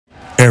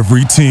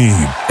Every team,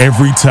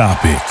 every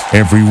topic,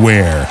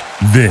 everywhere.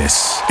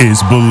 This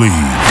is Believe.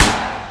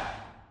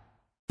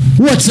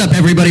 What's up,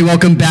 everybody?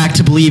 Welcome back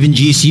to Believe in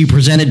GCU,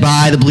 presented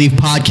by the Believe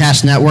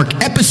Podcast Network,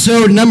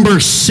 episode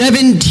number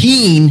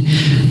 17.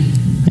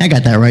 I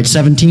got that right,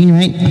 17,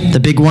 right?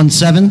 The big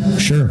 1-7?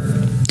 Sure.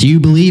 Do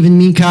you believe in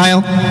me,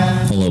 Kyle?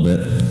 A little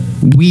bit.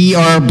 We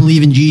are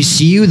Believe in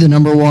GCU, the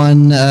number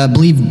one,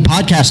 Believe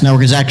Podcast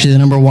Network is actually the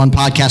number one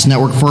podcast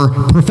network for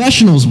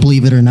professionals,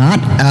 believe it or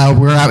not.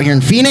 We're out here in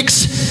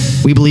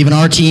Phoenix. We believe in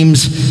our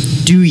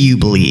teams. Do you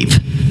believe?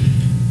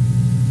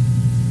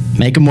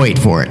 Make them wait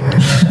for it.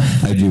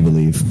 I do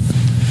believe.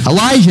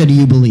 Elijah, do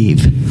you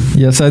believe?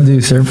 Yes, I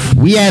do, sir.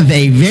 We have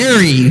a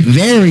very,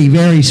 very,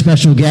 very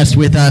special guest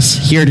with us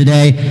here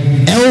today.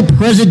 El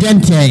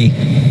Presidente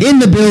in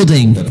the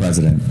building. The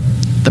president.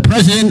 The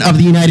President of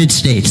the United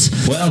States.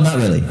 Well, not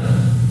really.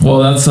 Well,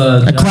 that's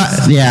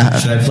yeah.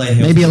 Should I play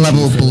Hail maybe to a the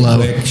level Chief really below.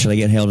 quick? Should I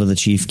get Hail to the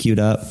Chief queued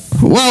up?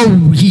 Well,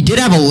 he did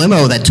have a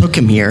limo that took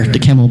him here to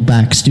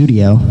Camelback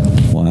Studio.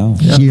 Wow.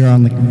 Here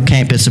on the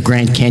campus of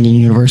Grand Canyon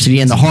University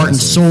in the heart and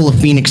soul of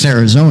Phoenix,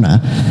 Arizona.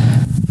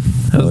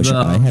 That was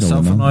I had a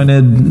limo.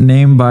 self-anointed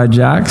name by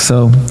Jack,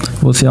 so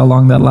we'll see how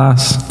long that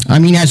lasts. I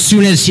mean, as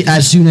soon as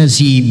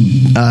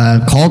he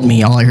called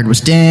me, all I heard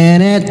was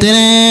That's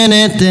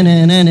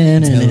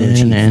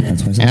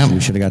why I said Yep. we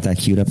should have got that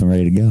queued up and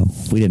ready to go.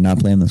 We did not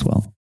play him this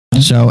well.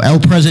 So,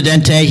 El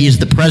Presidente, he is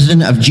the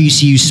president of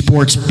GCU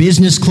Sports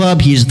Business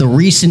Club. He is the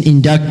recent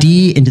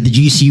inductee into the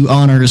GCU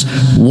Honors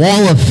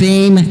Wall of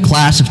Fame,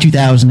 class of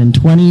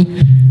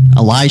 2020.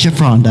 Elijah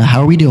Fronda,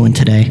 how are we doing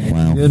today?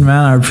 Wow. Good,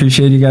 man. I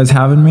appreciate you guys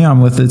having me. I'm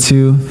with the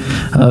two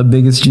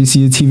biggest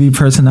GCU TV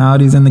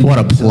personalities in the What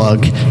a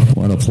plug.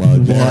 What a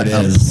plug. There What it a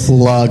is.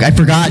 plug. I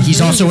forgot,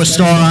 he's also a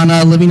star on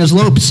Living as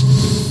Lopes.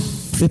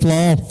 Flip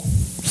law.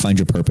 Find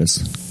your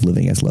purpose.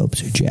 Living as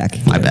Lopes.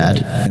 Jack. My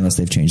bad. Unless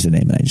they've changed the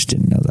name and I just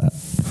didn't know that.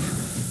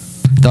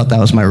 Thought that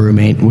was my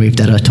roommate, waved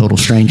at a total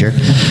stranger.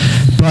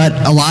 But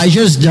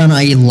Elijah's done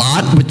a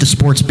lot with the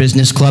Sports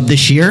Business Club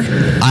this year.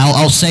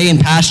 I'll say in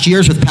past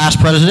years with past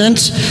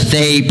presidents,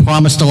 they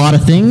promised a lot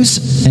of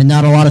things, and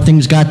not a lot of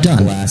things got done.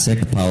 Classic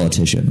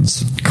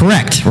politicians.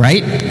 Correct,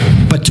 right?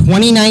 But the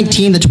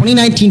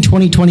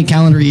 2019-2020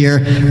 calendar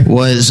year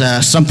was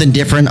something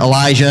different.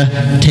 Elijah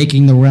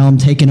taking the realm,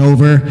 taking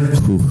over.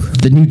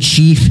 The new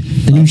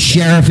chief, the new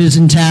sheriff is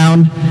in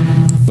town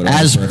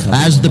as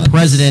the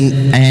president,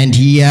 and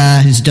he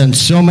has done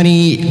so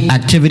many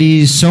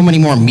activities, so many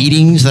more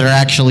meetings that are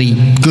actually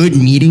good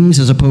meetings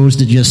as opposed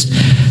to just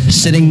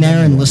sitting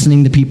there and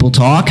listening to people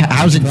talk.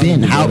 How's it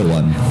been? How do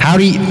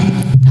you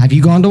have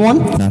you gone to one?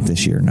 Not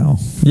this year, no.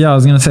 Yeah, I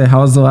was going to say,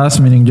 how was the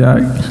last meeting,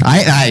 Jack?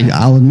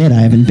 I'll admit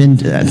I haven't been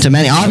to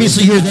many.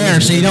 Obviously, you're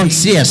there, so you don't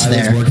see us I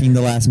there. was working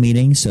the last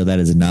meeting, so that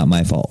is not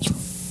my fault.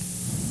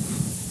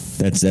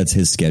 That's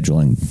his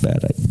scheduling.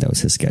 That was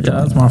his scheduling.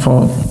 Yeah, that's my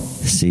fault.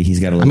 See, he's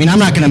got a. I mean, I'm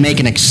not going to make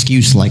an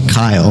excuse like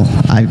Kyle.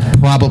 I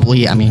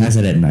mean, Has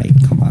it at night?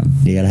 Come on,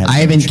 you gotta have. I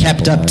haven't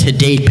kept up to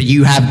date, but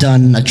you have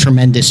done a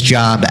tremendous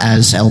job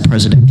as El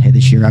Presidente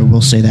this year. I will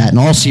say that. In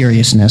all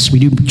seriousness, we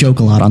do joke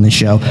a lot on this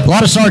show. A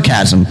lot of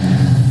sarcasm.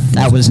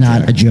 That was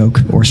not a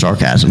joke or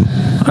sarcasm.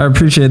 I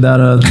appreciate that.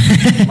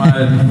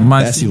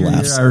 My Bessie senior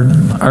laughs. year,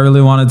 I really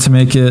wanted to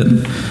make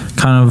it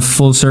kind of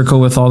full circle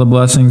with all the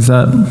blessings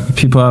that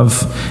people have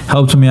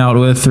helped me out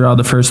with throughout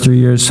the first 3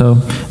 years. So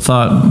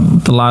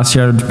thought the last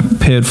year I'd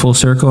pay it full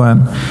circle,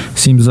 and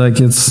seems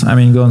like it's,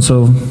 going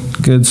so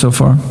good so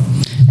far.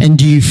 And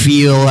do you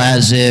feel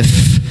as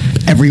if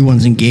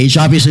everyone's engaged?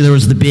 Obviously, there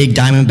was the big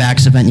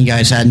Diamondbacks event you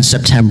guys had in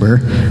September.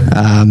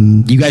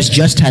 You guys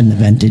just had an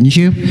event, didn't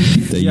you?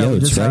 The Yeah, we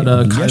Yotes, just right? had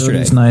a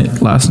Coyotes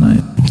night last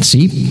night.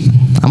 See,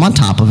 I'm on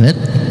top of it.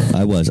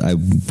 I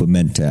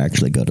meant to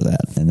actually go to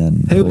that, and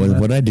then Hey,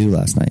 what did I do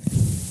last night?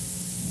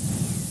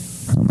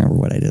 I don't remember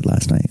what I did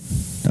last night.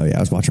 Oh yeah, I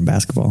was watching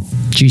basketball.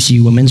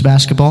 GCU women's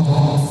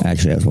basketball.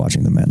 Actually, I was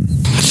watching the men.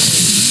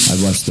 I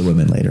watched the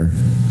women later.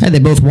 Hey, they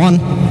both won.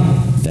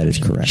 That is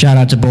correct. Shout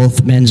out to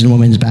both men's and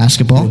women's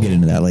basketball. We'll get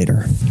into that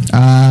later.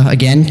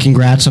 Again,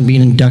 congrats on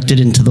being inducted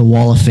into the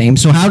Wall of Fame.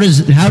 So how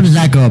does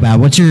that go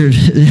about? What's your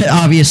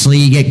obviously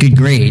you get good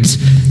grades.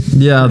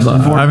 Yeah,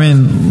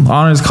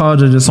 honors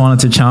college, I just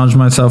wanted to challenge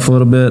myself a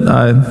little bit.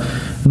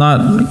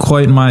 Not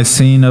quite my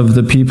scene of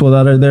the people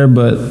that are there,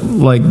 but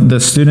like the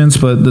students,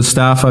 but the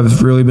staff,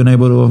 I've really been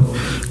able to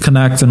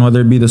connect, and whether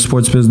it be the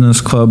Sports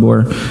Business Club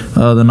or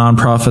the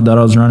nonprofit that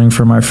I was running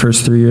for my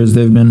first 3 years,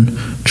 they've been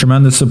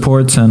tremendous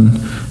supports, and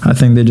I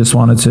think they just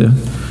wanted to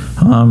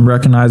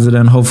recognize it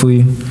and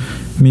hopefully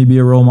me be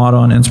a role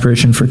model and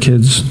inspiration for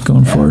kids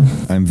going forward.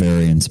 I'm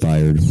very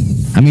inspired.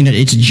 I mean,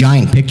 it's a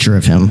giant picture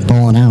of him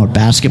balling out Where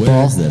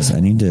basketball. is this? I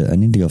need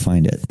to go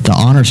find it. The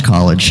Honors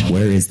College.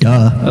 Where is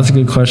Duh. That's a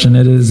good question.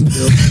 It is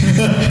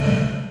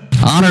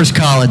Honors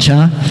College,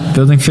 huh?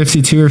 building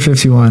 52 or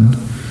 51.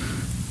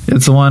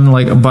 It's the one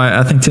like by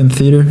Ethington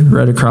Theater,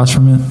 right across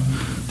from it,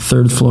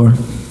 3rd floor.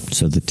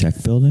 So the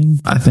tech building?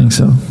 I think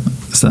so.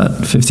 Is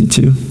that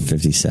 52?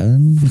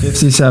 57?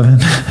 57.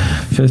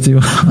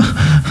 51.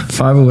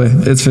 5 away.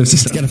 It's 57.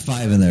 It's got a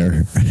 5 in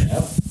there.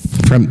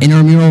 From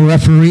intramural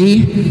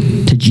referee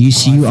to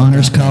GCU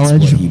Honors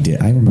College, What he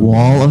did. I remember.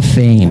 Wall of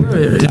Fame.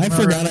 I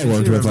forgot I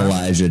worked with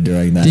Elijah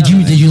during that.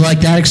 Did you like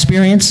that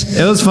experience?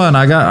 It was fun.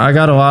 I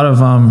got a lot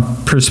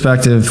of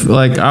perspective.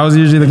 Like, I was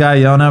usually the guy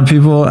yelling at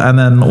people, and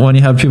then when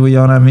you have people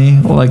yelling at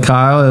me, like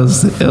Kyle, it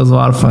was a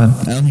lot of fun.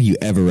 I don't think you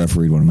ever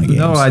refereed one of my games.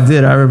 No, I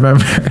did. I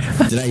remember.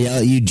 Did I yell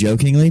at you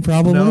jokingly?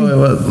 Probably.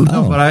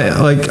 But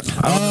I like.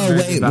 Oh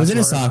wait, was it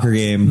a soccer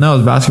game? No, it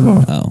was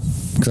basketball. Oh,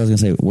 because I was gonna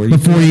say, were you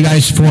Before you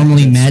guys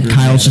formally met,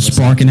 Kyle's just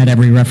barking at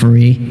every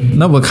referee.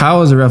 No, but Kyle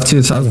was a ref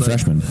too. So I was a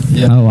freshman,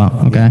 Yeah. Oh,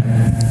 wow. Okay.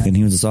 and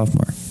he was a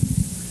sophomore.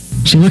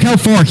 See, look how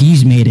far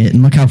he's made it,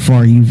 and look how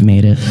far you've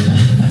made it.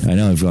 I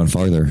know I've gone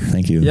farther.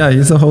 Thank you. Yeah,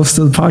 he's the host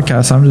of the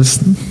podcast. I'm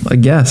just a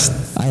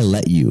guest. I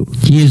let you.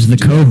 He is the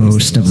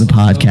co-host of the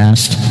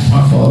podcast.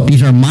 My fault.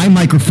 These are my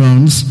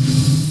microphones.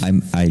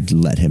 I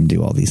let him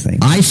do all these things.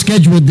 I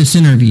scheduled this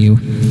interview.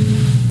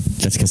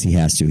 That's because he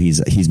has to.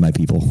 He's my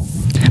people.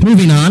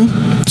 Moving on.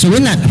 So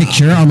in that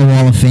picture on the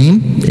Wall of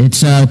Fame,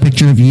 it's a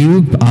picture of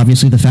you,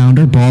 obviously the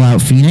founder, Ball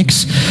Out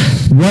Phoenix.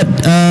 What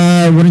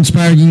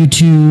inspired you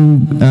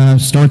to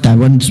start that?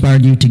 What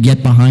inspired you to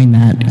get behind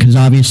that? Because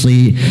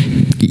obviously,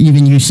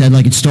 even you said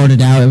like it started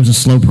out, it was a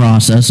slow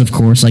process, of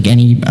course, like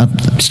any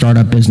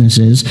startup business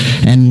is.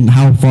 And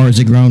how far has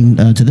it grown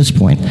to this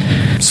point?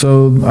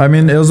 So, I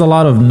mean, it was a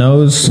lot of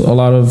no's, a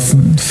lot of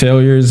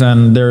failures,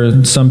 and there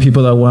are some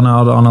people that went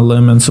out on a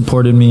limb and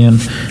supported me. And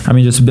I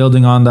mean, just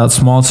building on that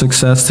small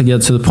success to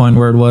get to the point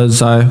where it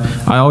was.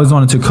 I always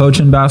wanted to coach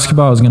in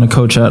basketball. I was going to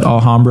coach at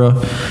Alhambra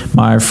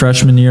my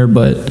freshman year,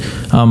 but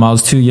I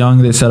was too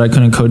young. They said I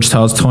couldn't coach till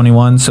I was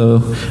 21,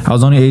 so I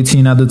was only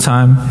 18 at the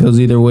time. It was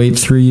either wait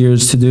 3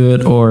 years to do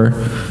it or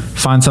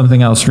find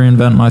something else,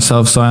 reinvent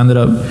myself. So I ended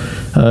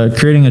up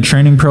creating a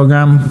training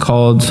program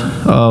called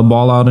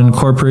Ball Out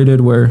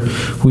Incorporated, where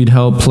we'd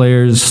help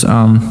players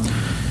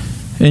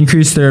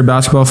increase their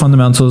basketball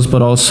fundamentals,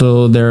 but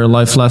also their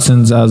life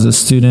lessons as a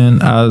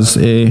student, as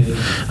a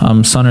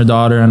son or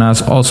daughter, and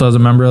also as a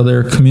member of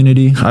their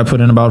community. I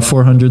put in about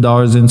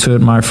 $400 into it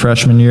my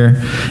freshman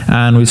year,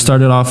 and we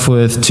started off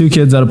with 2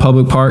 kids at a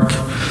public park.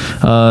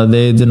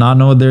 They did not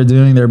know what they were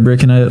doing. They were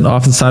bricking it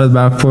off the side of the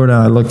backboard, and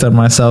I looked at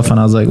myself and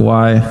I was like,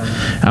 why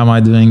am I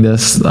doing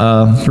this?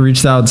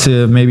 Reached out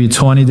to maybe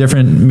 20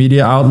 different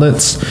media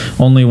outlets.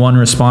 Only one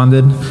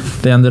responded.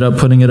 They ended up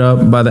putting it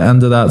up. By the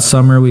end of that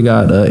summer, we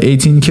got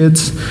 18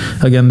 kids.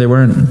 Again, they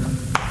weren't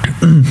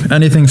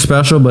anything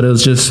special, but it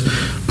was just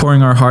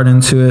pouring our heart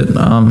into it.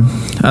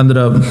 Ended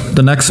up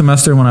the next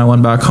semester when I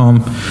went back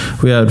home,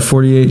 we had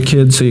 48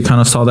 kids, so you kind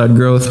of saw that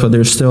growth, but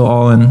they're still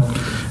all in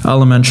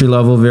elementary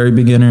level, very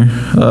beginner.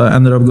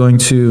 Ended up going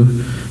to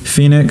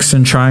Phoenix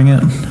and trying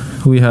it.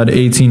 We had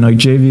 18 like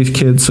JV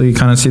kids, so you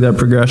kind of see that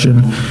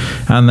progression.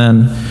 And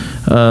then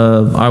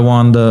I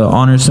won the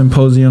honor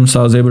symposium,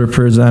 so I was able to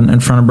present in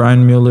front of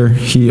Brian Mueller.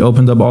 He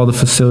opened up all the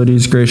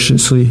facilities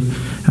graciously,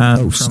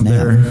 and from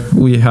there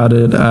we had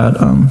it at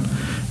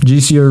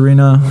GC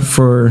Arena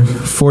for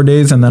 4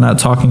 days, and then at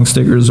Talking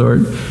Stick Resort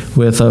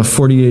with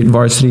 48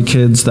 varsity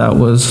kids. That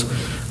was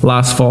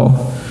last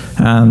fall,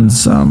 and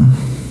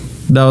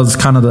that was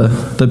kind of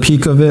the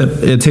peak of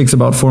it. It takes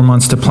about 4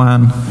 months to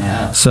plan.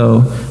 Yeah.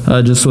 So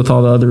just with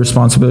all the other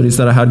responsibilities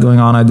that I had going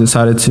on, I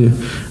decided to,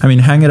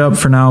 hang it up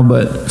for now,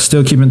 but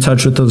still keep in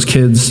touch with those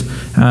kids.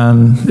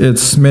 And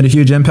it's made a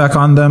huge impact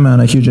on them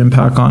and a huge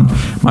impact on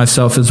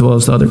myself as well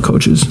as the other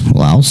coaches.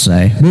 Well, I'll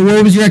say. Well,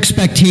 what was your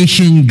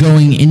expectation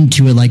going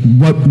into it? Like,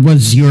 what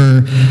was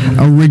your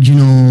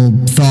original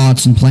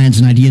thoughts and plans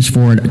and ideas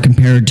for it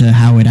compared to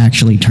how it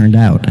actually turned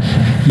out?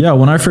 Yeah,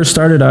 when I first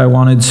started, I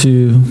wanted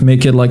to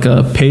make it like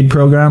a paid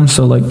program,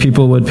 so like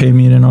people would pay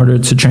me in order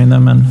to train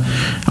them, and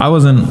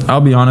I'll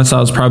be honest, I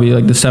was probably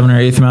like the 7th or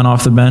 8th man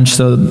off the bench,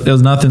 so it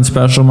was nothing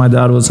special. My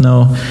dad was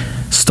no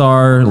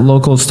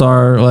local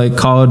star, like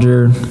college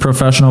or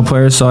professional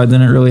player, so I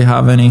didn't really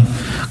have any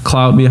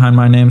clout behind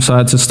my name, so I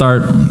had to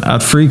start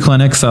at free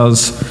clinics.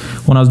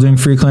 When I was doing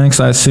free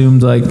clinics, I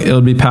assumed like it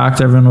would be packed,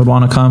 everyone would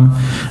want to come.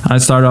 I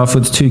started off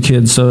with 2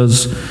 kids, so it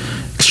was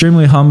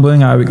extremely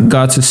humbling. I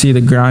got to see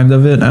the grind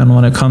of it, and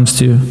when it comes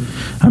to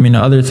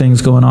other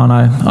things going on,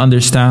 I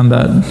understand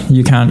that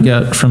you can't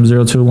get from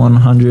 0 to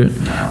 100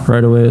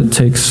 right away. It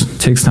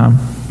takes time.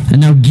 And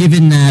now,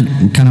 given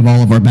that kind of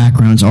all of our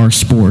backgrounds are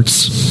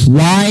sports,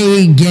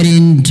 why get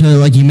into,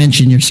 like you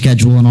mentioned, your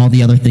schedule and all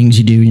the other things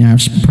you do? You know,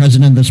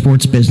 president of the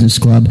Sports Business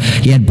Club,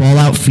 you had Ball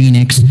Out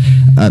Phoenix,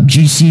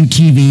 GCU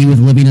TV with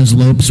Livinas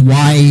Lopes.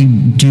 Why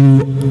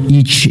do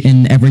each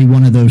and every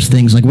one of those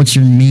things? Like, what's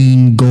your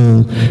main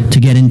goal to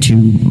get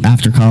into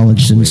after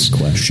college? Great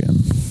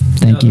question.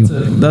 Thank you.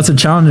 That's a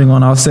challenging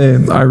one. I'll say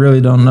I really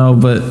don't know,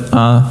 but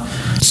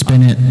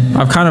Spin it.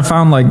 I've kind of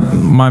found like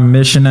my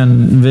mission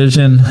and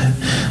vision.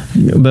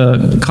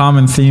 The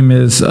common theme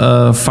is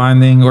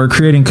finding or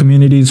creating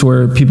communities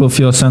where people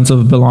feel a sense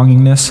of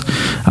belongingness.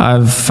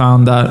 I've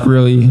found that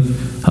really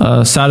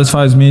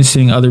satisfies me,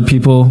 seeing other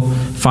people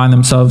find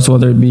themselves,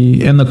 whether it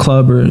be in the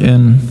club or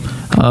in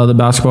the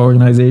basketball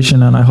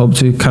organization, and I hope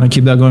to kind of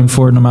keep that going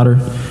forward no matter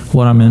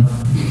what I'm in.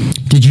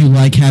 Did you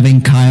like having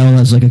Kyle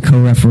as like a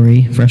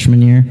co-referee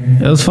freshman year?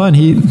 It was fun.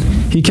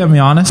 He kept me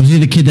honest. Was he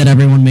the kid that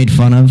everyone made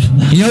fun of?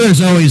 You know,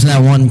 there's always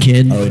that one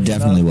kid. Oh, it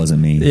definitely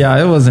wasn't me. Yeah,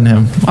 it wasn't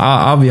him.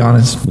 I'll be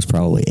honest. It was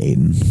probably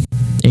Aiden.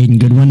 Aiden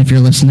Goodwin, if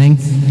you're listening.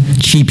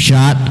 Cheap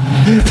shot.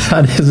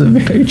 That is a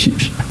very cheap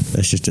shot.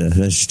 That's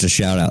just a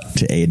shout out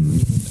to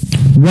Aiden.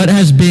 What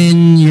has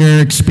been your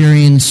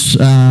experience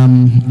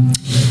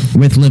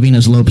with living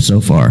as Lopes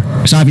so far?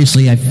 Because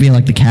obviously I feel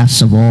like the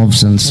cast's evolved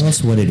since Tell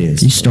us what it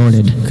is. you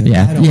started. 'Cause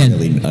Yeah, I don't yeah.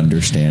 really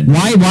understand.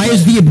 Why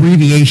is the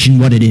abbreviation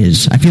what it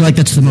is? I feel like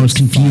that's the most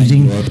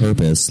confusing. Find your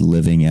purpose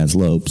living as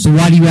Lopes. So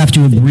why do you have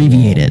to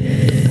abbreviate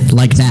it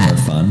like that?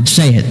 more fun.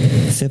 Say it.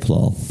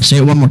 Fiplol. Say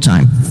it one more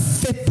time.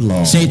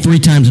 Fiplol. Say it 3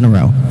 times in a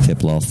row.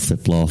 Fiplol,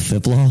 Fiplol,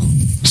 Fiplol.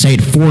 Say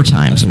it 4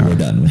 times in a row. We're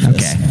done with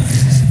Okay.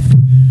 this.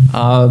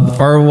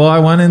 I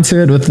went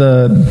into it with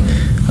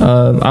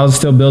I was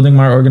still building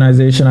my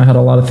organization. I had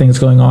a lot of things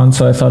going on,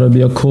 so I thought it would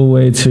be a cool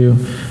way to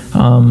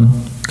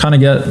kind of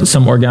get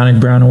some organic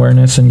brand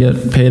awareness and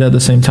get paid at the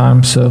same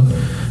time. So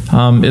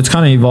it's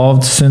kind of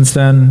evolved since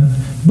then,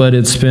 but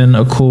it's been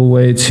a cool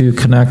way to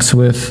connect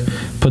with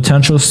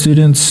potential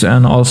students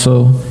and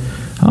also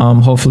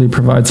hopefully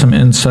provide some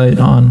insight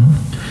on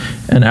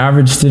an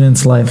average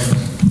student's life.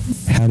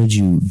 How did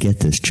you get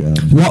this job?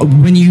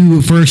 When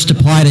you first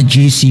applied at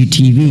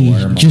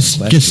GCUTV, just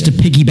to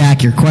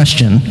piggyback your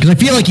question, because I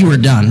feel like you were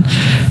done.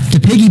 To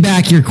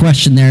piggyback your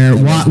question there,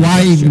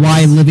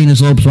 why living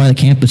as Lopes, why the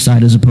campus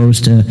side as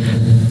opposed to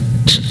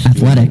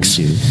athletics?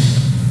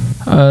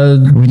 Are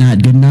we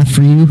not good enough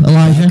for you, That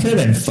Elijah? could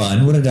have been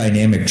fun. What a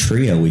dynamic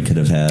trio we could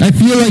have had. I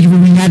feel like if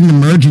we had an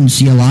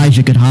emergency,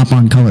 Elijah could hop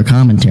on color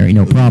commentary,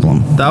 no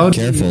problem. That would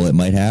Careful, it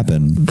might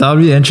happen. That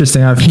would be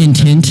interesting. Hint,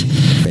 hint.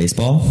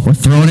 Baseball? We're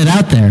throwing it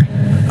out there.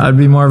 I'd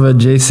be more of a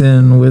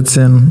Jason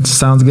Whitson.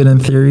 Sounds good in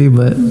theory,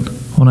 but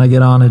when I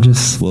get on, it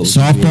just Well,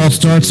 Softball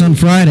starts on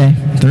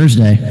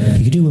Thursday.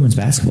 You could do women's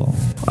basketball.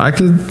 I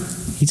could.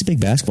 He's a big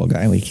basketball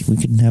guy. We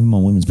could have him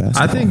on women's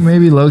basketball. I think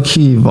maybe low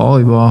key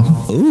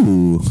volleyball.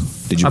 Ooh.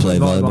 Did you I play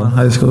played volleyball? in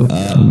high school.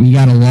 We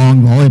got a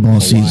long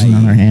volleyball season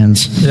on our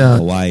hands. Yeah.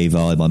 Hawaii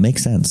volleyball.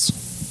 Makes sense.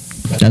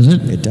 Does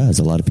it? It does.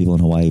 A lot of people in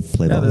Hawaii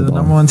play Yeah, they're the volleyball.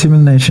 number 1 team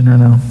in the nation right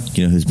now.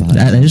 You know who's behind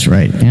That it? is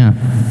right, yeah.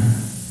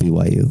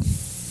 BYU.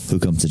 Who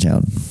comes to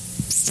town?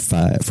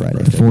 Friday.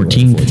 February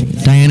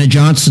 14th. Diana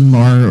Johnson,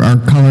 our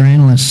color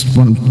analyst,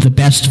 one of the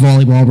best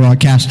volleyball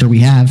broadcaster we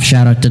have.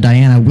 Shout out to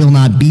Diana. Will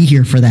not be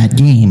here for that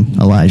game,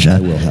 I Elijah.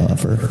 will,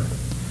 however.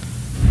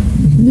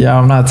 Yeah,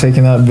 I'm not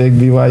taking that big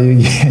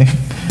BYU game.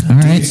 All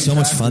right. It's so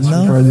much fun, Before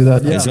I though. do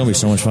that, It's going to be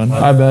so much fun.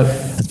 I bet.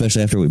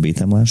 Especially after we beat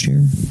them last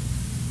year.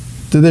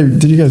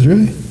 Did you guys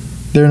really?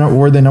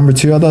 Were they number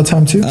 2 at that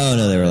time too? Oh,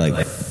 no, they were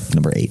like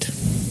number 8.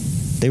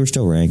 They were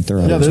still ranked. They're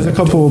Yeah, always there's a ranked.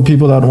 couple of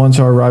people that went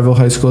to our rival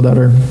high school that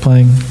are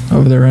playing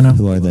over there right now.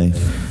 Who are they?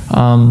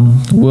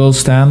 Will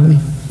Stanley.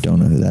 Don't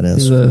know who that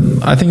is.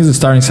 I think he's a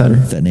starting setter.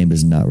 That name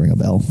does not ring a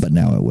bell, but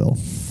now it will.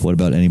 What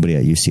about anybody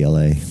at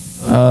UCLA?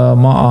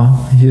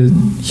 Ma'a.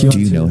 Do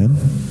you know him?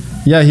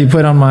 Yeah, he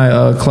played on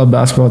my club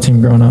basketball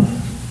team growing up.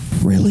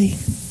 Really?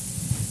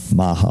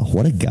 Maha.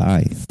 What a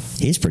guy.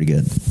 He's pretty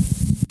good.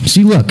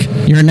 See, look,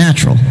 you're a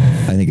natural.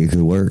 I think it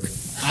could work.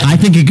 I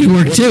think it could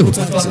work too.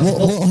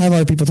 We'll have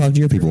our people talk to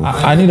your people.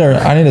 I need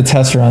a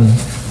test run.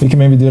 We can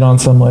maybe do it on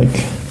some like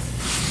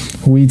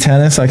Wii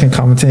tennis. I can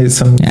commentate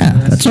some. Yeah,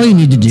 that's all you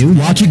need to do.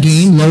 Watch a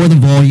game, lower the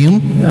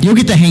volume. You'll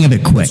get the hang of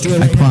it quick.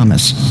 I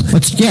promise.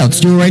 Let's do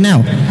it right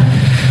now.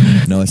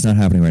 No, it's not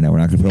happening right now. We're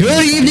not going to put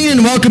Good evening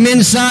and welcome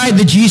inside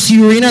the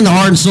GC Arena in the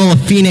heart and soul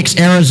of Phoenix,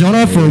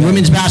 Arizona for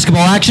women's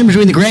basketball action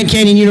between the Grand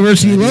Canyon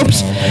University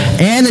Lopes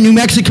and the New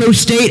Mexico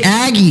State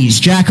Aggies.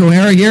 Jack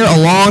O'Hara here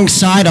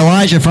alongside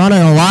Elijah Frana.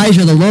 And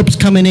Elijah, the Lopes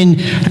coming in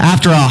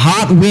after a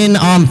hot win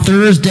on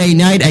Thursday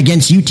night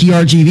against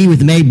UTRGV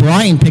with May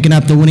Bryan picking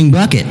up the winning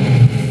bucket.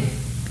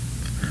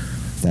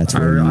 That's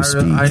where you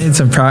speak.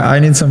 I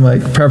need some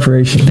like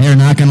preparation. They're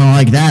not going to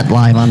like that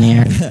live on the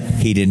air.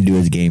 He didn't do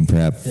his game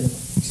prep.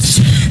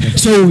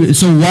 So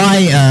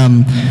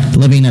why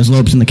living as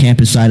Lopes in the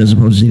campus side as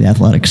opposed to the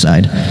athletic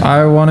side?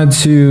 I wanted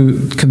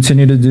to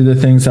continue to do the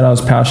things that I was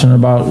passionate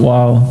about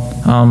while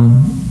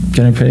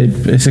getting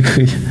paid,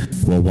 basically.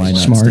 Well, why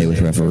not Smart. stay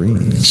with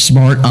refereeing?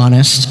 Smart,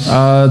 honest.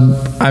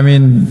 I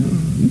mean,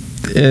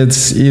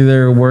 it's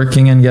either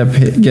working and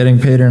getting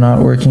paid or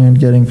not working and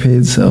getting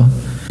paid. So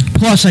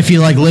Plus, I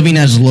feel like living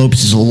as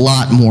Lopes is a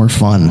lot more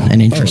fun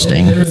and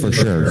interesting For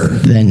sure.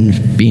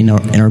 than being an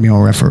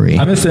intramural referee.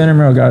 I miss the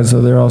intramural guys,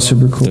 though. They're all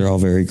super cool. They're all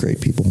very great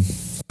people.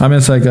 I mean,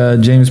 it's like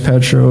James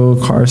Petro,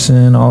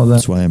 Carson, all of that.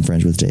 That's why I'm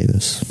friends with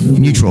Davis.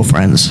 Mutual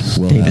friends.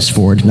 We'll Davis have-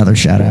 Ford, another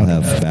shout We'll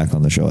out. have back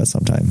on the show at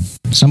some time.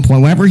 Some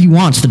point, whenever he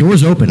wants. The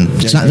door's open.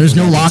 It's not, there's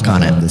no lock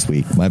on it. This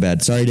week. My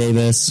bad. Sorry,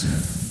 Davis.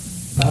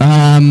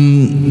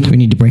 We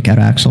need to break out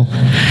Axel.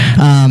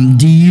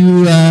 Do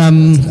you?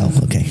 Oh,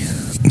 okay.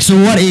 So,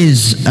 what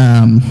is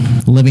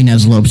Living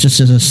as Lopes? Just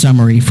as a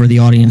summary for the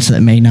audience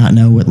that may not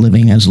know what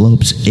Living as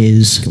Lopes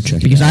is, check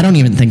it because out. I don't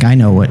even think I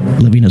know what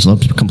Living as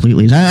Lopes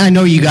completely is. I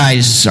know you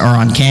guys are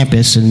on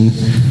campus and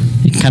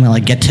you kind of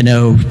like get to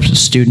know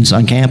students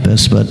on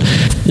campus, but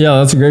Yeah,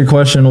 that's a great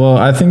question. Well,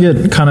 I think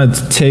it kind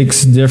of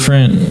takes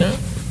different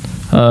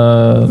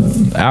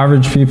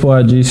average people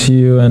at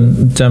GCU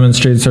and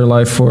demonstrates their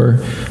life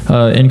for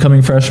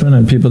incoming freshmen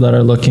and people that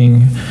are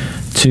looking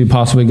to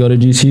possibly go to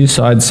GCU.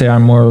 So I'd say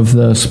I'm more of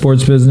the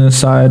sports business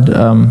side.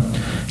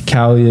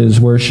 Callie is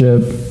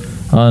worship.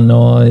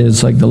 Noah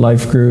is like the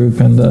life group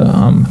and the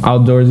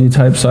outdoorsy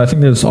type. So I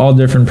think there's all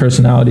different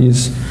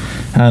personalities.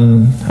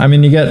 And I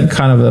mean, you get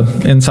kind of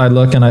an inside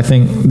look, and I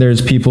think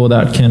there's people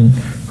that can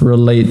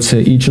relate to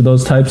each of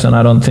those types. And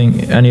I don't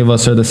think any of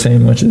us are the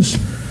same, which is,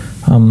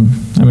 I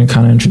mean,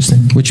 kind of interesting.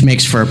 which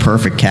makes for a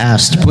perfect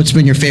cast. What's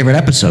been your favorite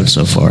episode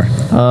so far?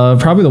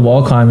 Probably the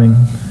wall climbing.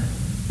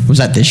 Was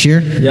that this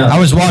year? Yeah. I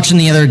was watching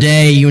the other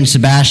day, you and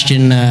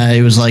Sebastian,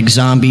 it was like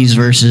zombies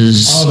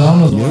versus that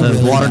one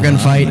was the water gun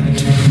fight.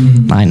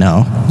 I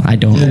know. I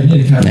don't.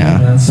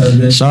 Yeah.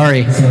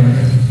 Sorry.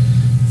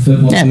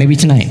 Yeah, maybe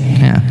tonight.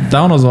 Yeah. That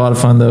one was a lot of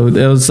fun, though.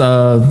 It was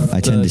I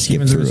tend to skip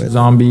Humans through vs. it.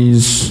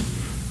 Zombies,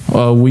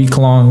 a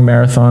week-long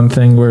marathon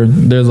thing where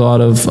there's a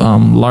lot of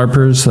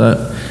LARPers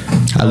that...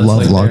 I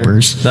love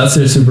LARPers. That's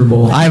their Super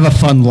Bowl. I have a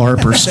fun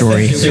LARPer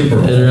story. It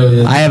really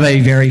is. I have a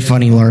very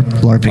funny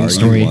LARPing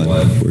story.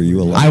 Were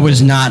you alive? I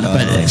was not,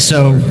 but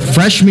so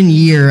freshman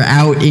year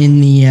out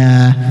in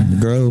the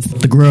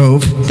Grove. the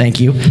Grove, thank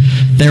you.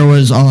 There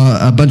was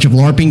a bunch of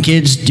LARPing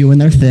kids doing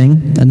their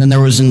thing, and then there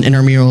was an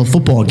intramural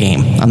football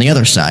game on the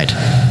other side.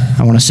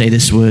 I want to say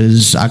this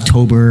was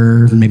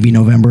October, maybe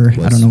November.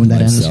 I don't know when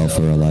that ends. Myself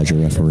or Elijah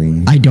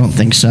refereeing. I don't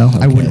think so.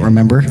 I wouldn't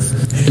remember.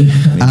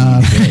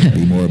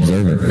 Be more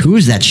observant. Who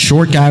is that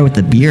short guy with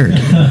the beard?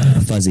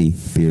 Fuzzy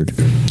beard.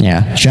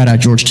 Yeah, shout out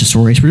George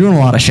Tesorius. We're doing a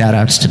lot of shout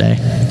outs today.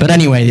 But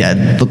anyway,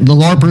 yeah, the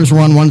LARPers were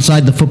on one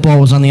side, the football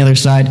was on the other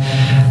side.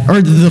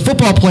 Or the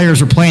football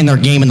players were playing their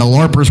game, and the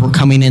LARPers were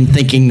coming in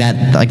thinking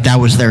that like that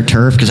was their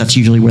turf, because that's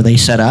usually where they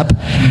set up.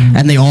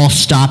 And they all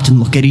stopped and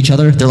look at each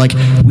other. They're like,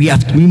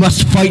 we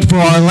must fight for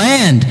our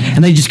land.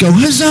 And they just go,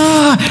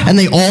 huzzah! And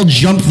they all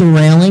jump the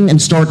railing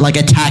and start like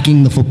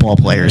attacking the football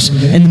players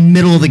in the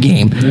middle of the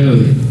game.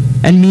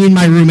 And me and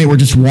my roommate were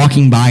just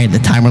walking by at the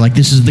time. We're like,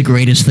 this is the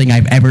greatest thing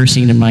I've ever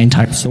seen in my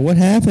entire... So what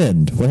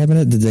happened? What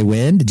happened? Did they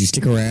win? Did you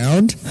stick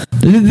around?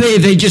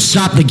 They just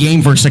stopped the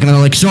game for a second. They're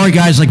like, sorry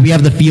guys, like we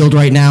have the field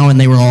right now, and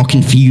they were all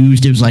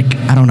confused. It was like,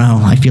 I don't know,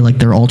 I feel like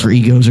their alter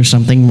egos or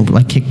something were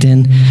like kicked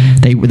in.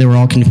 They were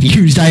all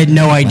confused. I had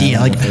no idea.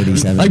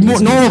 Like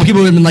normal people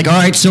would have been like, all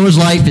right, so is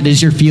life. It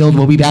is your field.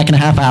 We'll be back in a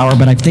half hour.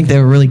 But I think they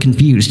were really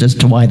confused as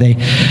to why they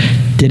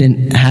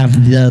didn't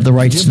have the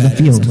rights to the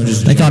field.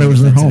 They thought it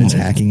was their home.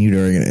 Attacking you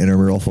during an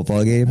intramural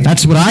football game?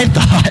 That's what I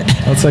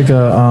thought. That's like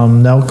a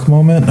Nelk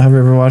moment. Have you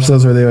ever watched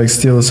those where they like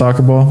steal the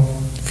soccer ball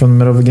from the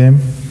middle of a game?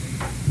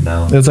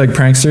 No. It's like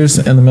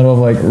pranksters in the middle of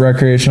like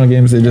recreational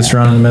games. They just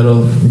run in the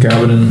middle,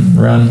 grab it and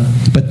run.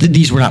 But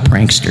these were not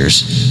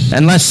pranksters,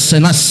 unless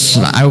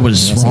I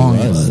was wrong,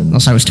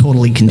 unless I was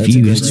totally That's a good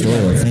confused.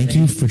 story. Thank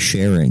you for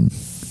sharing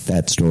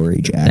that story,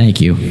 Jack. Thank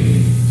you.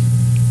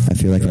 I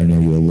feel like I know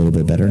you a little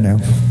bit better now.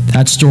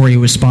 That story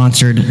was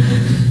sponsored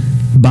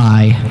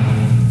by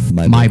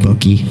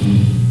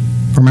MyBookie.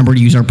 Remember to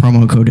use our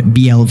promo code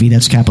BLV,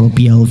 that's capital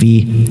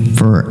BLV,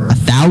 for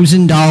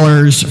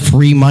 $1,000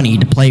 free money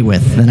to play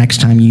with the next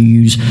time you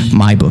use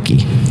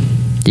MyBookie.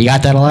 You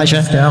got that,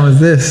 Elijah? Scam is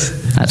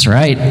this? That's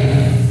right.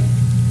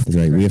 That's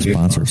right. We have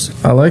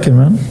sponsors. I like it,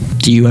 man.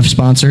 Do you have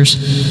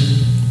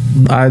sponsors?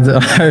 I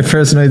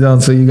personally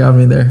don't, so you got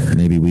me there.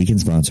 Maybe we can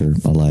sponsor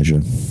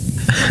Elijah.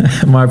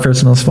 My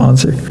personal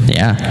sponsor.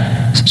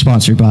 Yeah.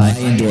 Sponsored by I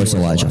endorse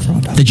Elijah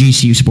Fronda. the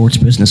GCU Sports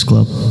Business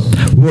Club.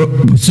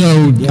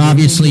 So,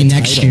 obviously,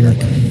 next year.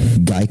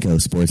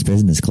 Geico Sports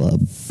Business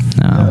Club.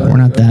 No, we're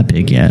not that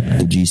big yet.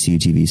 The GCU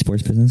TV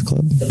Sports Business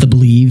Club. The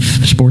Believe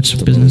Sports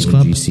Business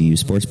Club. GCU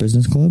Sports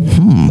Business Club.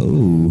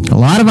 Oh. A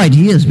lot of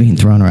ideas being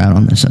thrown around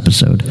on this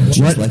episode.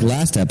 Just like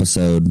last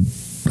episode.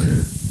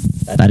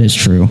 That is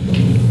true.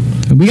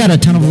 We got a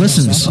ton of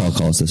listens. Call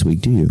calls this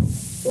week, do you?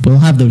 We'll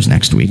have those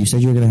next week. You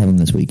said you were going to have them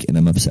this week, and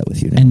I'm upset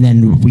with you now. And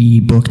then we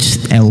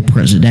booked El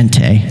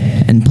Presidente,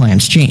 and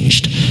plans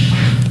changed.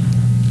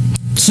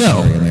 So,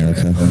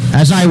 America.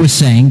 as I was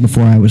saying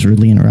before I was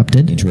rudely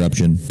interrupted,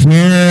 Interruption.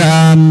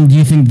 where do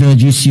you think the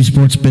GCU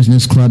Sports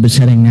Business Club is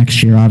heading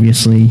next year?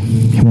 Obviously,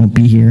 it won't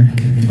be here,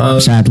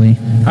 sadly.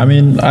 I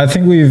mean, I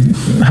think we've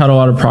had a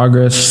lot of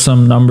progress.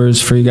 Some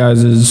numbers for you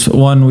guys is,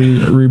 one,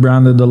 we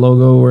rebranded the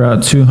logo. We're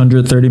at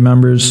 230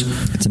 members.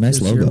 It's a nice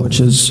this year, logo.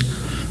 which is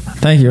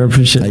Thank you. I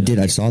appreciate it.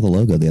 I saw the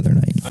logo the other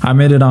night. I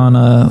made it on,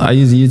 I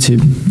use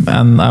YouTube,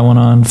 and I went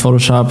on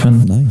Photoshop,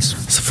 and Nice.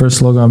 it's the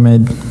first logo I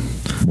made.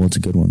 Well, it's a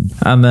good one.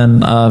 And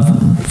then,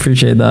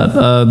 appreciate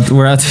that.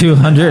 We're at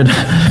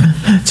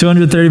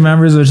 230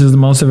 members, which is the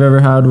most I've ever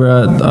had.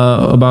 We're at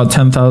about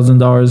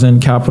 $10,000 in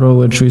capital,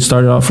 which we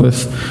started off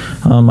with,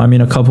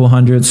 a couple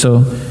hundred.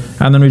 So,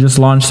 and then we just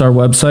launched our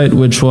website,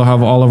 which will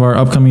have all of our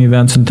upcoming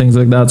events and things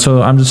like that.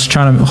 So I'm just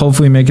trying to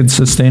hopefully make it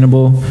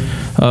sustainable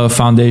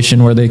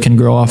foundation where they can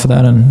grow off of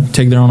that and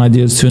take their own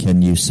ideas to it.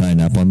 Can you sign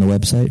up on the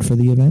website for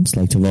the events,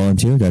 like to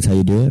volunteer? That's how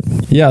you do it?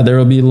 Yeah, there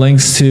will be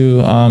links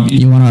to.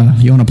 You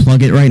wanna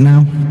plug it right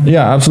now?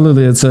 Yeah,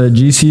 absolutely. It's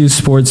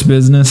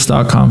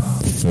gcusportsbusiness.com.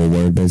 Full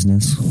word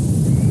business?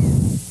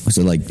 Was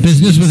it like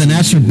Business with an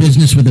S or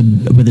business with a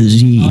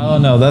Z? Oh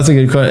no, that's a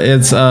good question.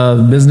 It's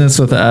business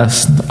with an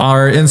S.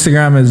 Our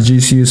Instagram is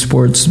GCU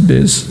Sports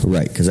Biz.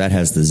 Right, because that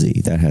has the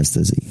Z.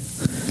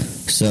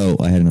 So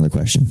I had another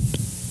question.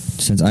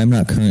 Since I'm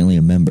not currently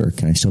a member,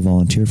 can I still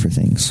volunteer for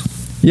things?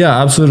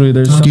 Yeah, absolutely.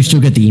 There's Do you still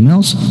get the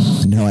emails?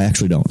 No, I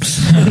actually don't.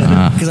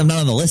 Because I'm not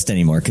on the list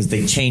anymore, because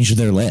they changed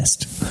their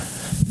list.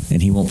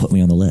 And he won't put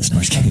me on the list. No,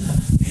 I'm just kidding.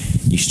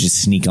 You should just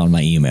sneak on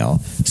my email.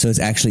 So it's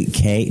actually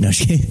K. No, I'm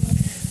just kidding.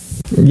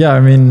 Yeah,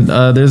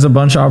 there's a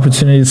bunch of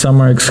opportunities.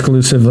 Some are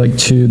exclusive, like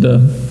to the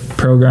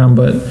program,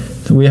 but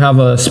we have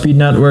a speed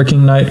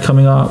networking night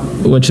coming up,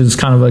 which is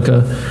kind of like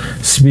a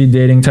speed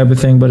dating type of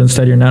thing, but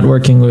instead you're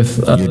networking with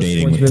you're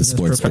dating with the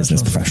sports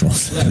business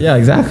professionals. Yeah,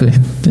 exactly.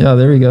 Yeah,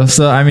 there we go.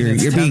 So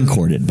you're being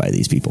courted by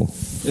these people.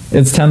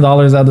 It's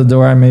 $10 at the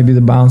door. I may be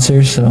the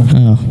bouncer, so.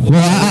 Oh.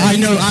 Well,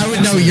 I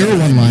would know your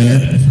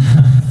one-liner.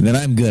 Then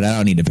I'm good. I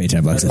don't need to pay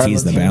 $10 if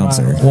he's the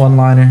bouncer.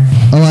 One-liner.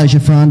 Elijah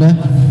Fronda,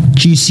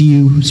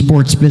 GCU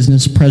Sports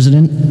Business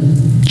President,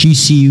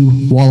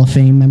 GCU Wall of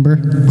Fame member,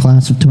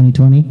 class of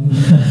 2020.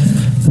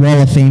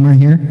 Wall of Famer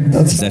here.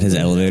 Is that his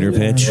elevator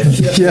pitch?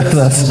 Yeah,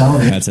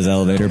 That's his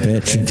elevator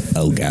pitch?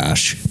 Oh,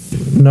 gosh.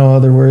 no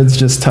other words,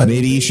 just type.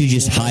 Maybe you should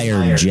just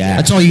hire Jack.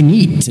 That's all you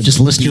need. Just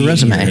list your be in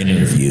resume. your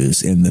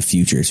interviews in the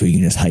future so he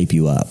can just hype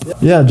you up.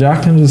 Yeah,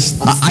 Jack can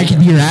just. I can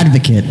be your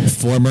advocate.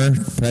 Former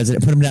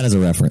president, put him down as a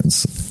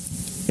reference.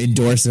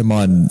 Endorse him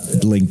on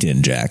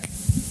LinkedIn, Jack.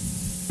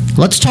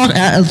 Let's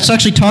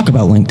actually talk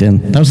about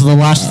LinkedIn. That was the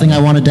last thing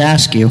I wanted to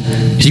ask you,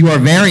 because you are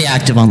very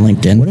active on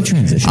LinkedIn. What a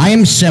transition. I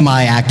am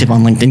semi-active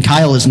on LinkedIn.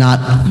 Kyle is not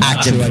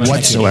active I check it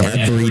whatsoever.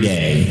 every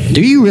day.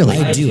 Do you really?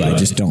 I do. I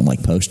just don't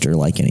like post or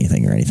like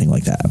anything or anything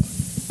like that.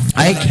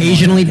 I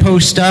occasionally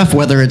post stuff,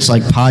 whether it's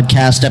like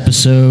podcast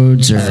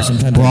episodes or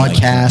Sometimes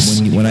broadcasts.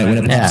 when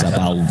it pops Yeah. up,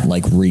 I'll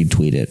like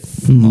retweet it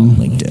on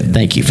LinkedIn.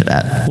 Thank you for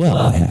that. Well,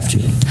 I have to.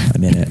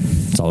 I'm in it.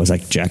 It's always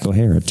like Jack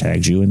O'Hara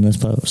tagged you in this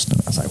post.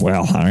 And I was like,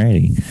 well,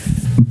 alrighty.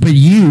 But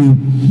you,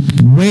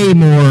 way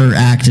more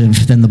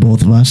active than the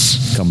both of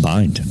us.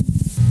 Combined.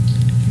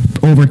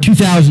 Over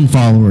 2,000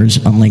 followers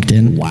on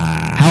LinkedIn.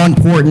 Wow. How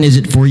important is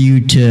it for you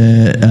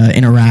to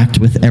interact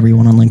with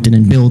everyone on LinkedIn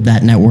and build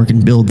that network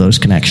and build those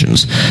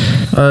connections?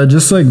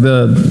 Just like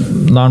the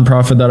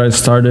nonprofit that I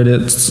started,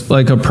 it's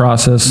like a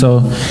process.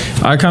 So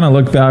I kind of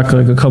look back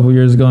like a couple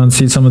years ago and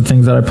see some of the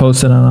things that I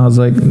posted, and I was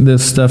like,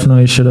 this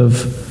definitely should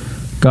have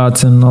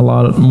gotten a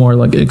lot more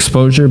like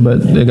exposure, but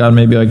it got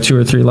maybe like 2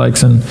 or 3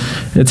 likes, and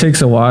it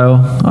takes a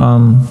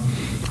while.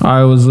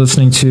 I was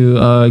listening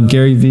to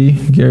Gary V.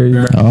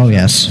 Oh,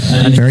 yes.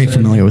 I'm very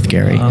familiar with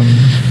Gary.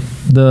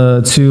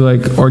 The 2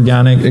 like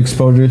organic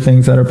exposure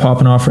things that are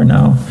popping off right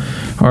now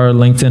are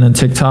LinkedIn and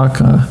TikTok.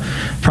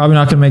 Probably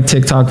not gonna make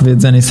TikTok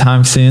vids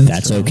anytime soon.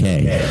 That's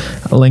okay.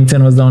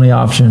 LinkedIn was the only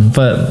option,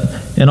 but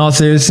in all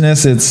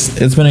seriousness,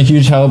 it's been a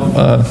huge help.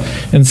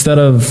 Instead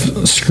of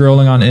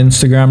scrolling on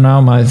Instagram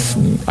now,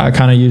 I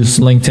kind of use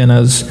LinkedIn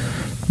as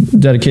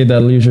dedicate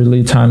that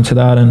leisurely time to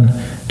that, and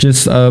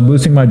just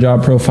boosting my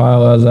job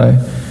profile as I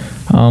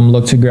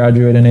look to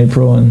graduate in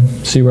April and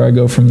see where I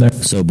go from there.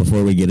 So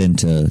before we get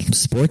into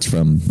sports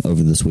from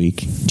over this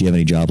week, do you have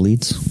any job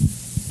leads?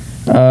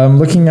 I'm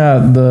looking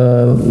at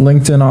the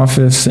LinkedIn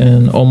office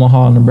in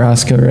Omaha,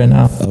 Nebraska right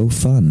now. Oh,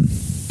 fun.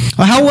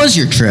 Well, how was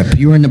your trip?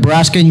 You were in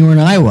Nebraska and you were in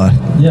Iowa.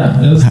 Yeah,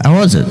 How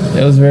was it?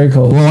 it was very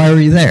cold. Well, why were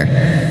you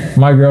there?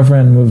 My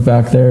girlfriend moved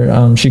back there.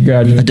 She A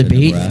graduated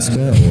debate?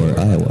 Nebraska or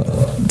Iowa?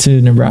 to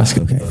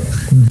Nebraska. Okay.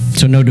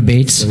 So no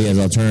debates? So he has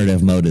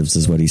alternative motives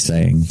is what he's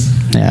saying.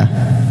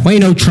 Yeah.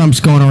 Well, Trump's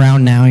going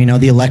around now.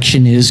 The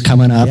election is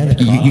coming up. Yeah,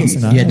 the You caucus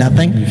in had Iowa.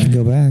 nothing? You can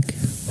go back.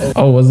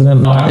 Oh, wasn't it?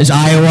 No. Is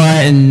Iowa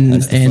and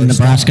That's the first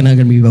Nebraska not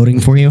going to be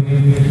voting for you?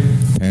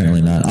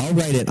 Apparently not. I'll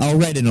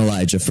write in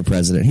Elijah for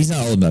president. He's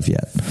not old enough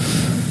yet.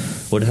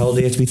 What, how old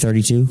do you have to be?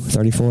 32?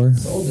 34?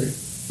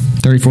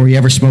 34, you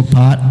ever smoke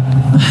pot?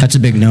 That's a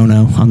big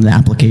no-no on the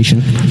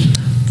application.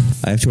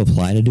 I have to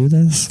apply to do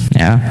this?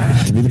 Yeah.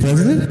 To be the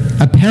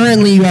president?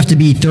 Apparently, you have to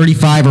be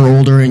 35 or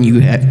older, and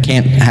you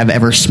can't have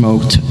ever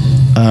smoked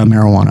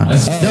marijuana.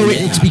 Though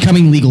it's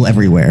becoming legal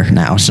everywhere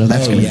now, so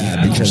that's Oh, gonna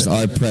yeah, because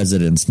our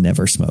presidents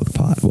never smoked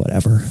pot,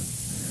 whatever.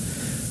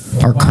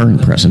 Our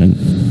current president.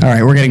 All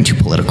right, we're getting too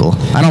political.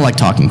 I don't like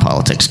talking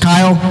politics.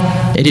 Kyle,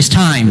 it is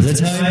time.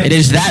 It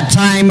is that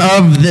time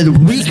of the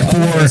week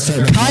for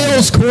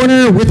Kyle's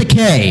Corner with a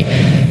K.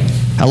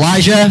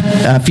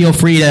 Elijah, feel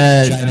free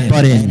to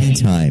butt in.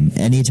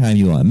 Anytime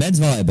you want.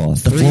 Men's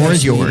volleyball. The floor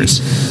is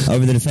yours.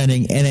 Over the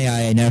defending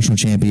NAIA national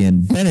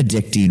champion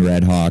Benedictine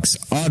Redhawks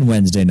on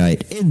Wednesday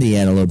night in the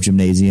Antelope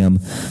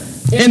Gymnasium.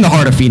 In the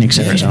heart of Phoenix,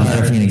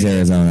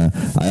 Arizona.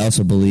 I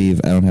also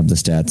believe, I don't have the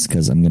stats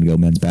because I'm going to go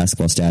men's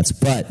basketball stats,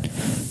 but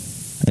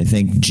I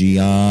think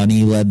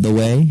Gianni led the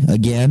way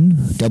again.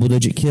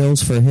 Double-digit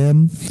kills for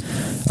him.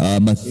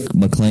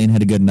 McLean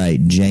had a good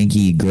night.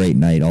 Janky, great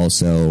night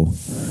also.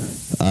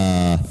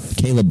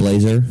 Caleb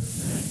Blazer,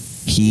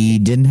 he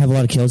didn't have a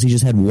lot of kills. He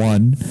just had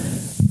one,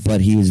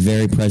 but he was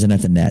very present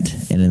at the net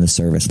and in the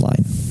service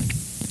line.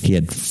 He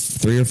had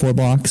 3 or 4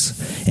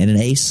 blocks and an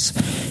ace.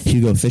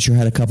 Hugo Fisher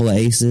had a couple of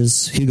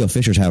aces. Hugo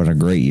Fisher's having a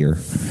great year.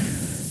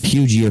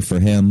 Huge year for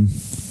him.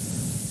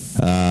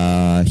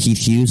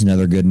 Heath Hughes,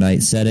 another good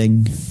night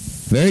setting.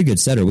 Very good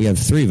setter. We have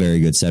 3 very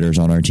good setters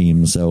on our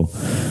team, so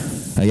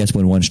I guess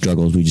when one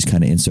struggles, we just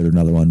kind of insert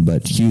another one.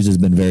 But Hughes has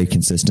been very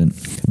consistent.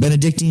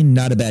 Benedictine,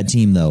 not a bad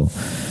team, though.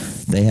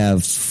 They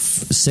have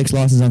 6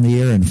 losses on the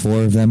year, and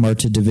 4 of them are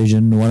to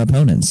Division I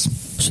opponents.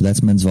 So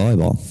that's men's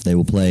volleyball. They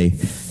will play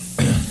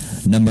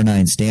number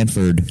 9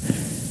 Stanford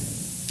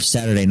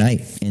Saturday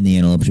night in the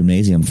Antelope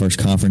Gymnasium. First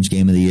conference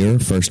game of the year.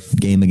 Second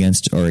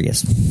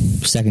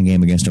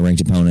game against a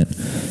ranked opponent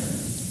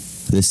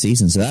this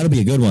season. So that'll be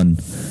a good one.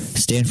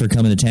 Stanford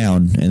coming to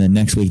town, and then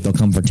next week they'll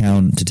come to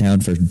town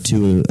for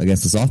 2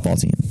 against the softball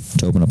team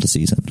to open up the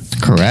season.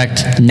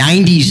 Correct.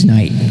 90s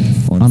night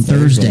on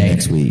Thursday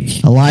next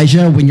week.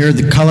 Elijah, when you're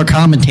the color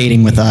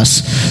commentating with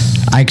us,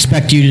 I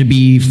expect you to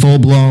be full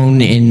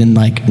blown in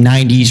like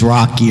 90s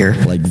rock gear,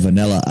 like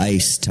Vanilla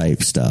Ice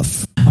type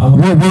stuff.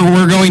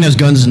 We're going as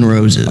Guns N'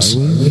 Roses.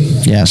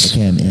 Yes.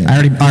 Okay, I'm in. I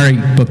already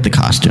booked the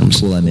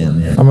costumes. Cool, I'm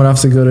in. I'm gonna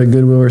have to go to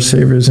Goodwill or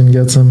Savers and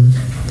get some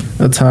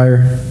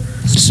attire.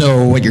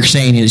 So what you're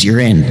saying is you're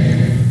in.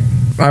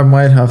 I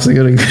might have to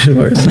go to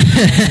Goodwill.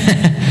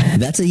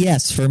 That's a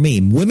yes for me.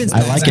 Women's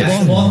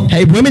basketball.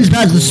 Hey, women's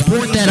basketball, the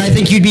sport that I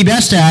think you'd be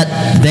best at.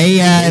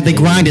 They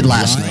grinded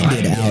last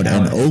night. Out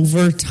an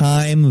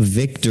overtime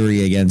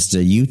victory against a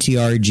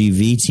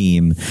UTRGV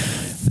team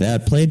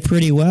that played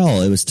pretty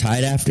well. It was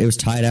tied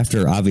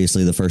after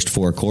obviously the first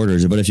 4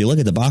 quarters. But if you look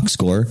at the box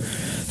score,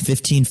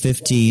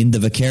 15-15. The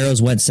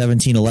Vaqueros went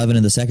 17-11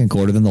 in the second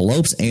quarter. Then the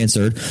Lopes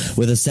answered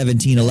with a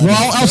 17-11.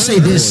 Well, I'll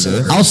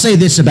say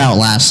this about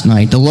last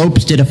night. The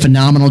Lopes did a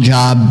phenomenal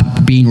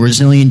job being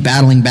resilient,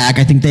 battling back.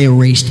 I think they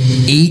erased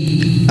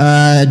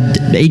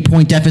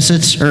 8-point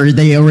deficits, or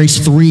they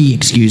erased 3,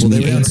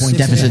 8-point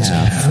deficits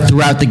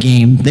throughout the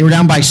game. They were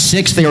down by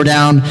 6. They were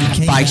down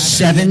by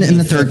 7 in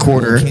the third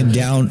quarter. Came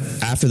down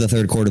after the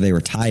third quarter. They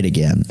were tied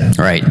again.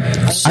 Right.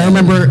 I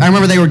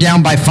remember they were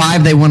down by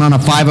 5. They went on a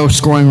 5-0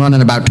 scoring run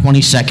in about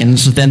 20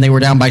 seconds. Then they were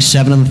down by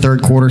 7 in the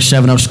third quarter,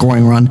 7-0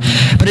 scoring run.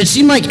 But it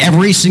seemed like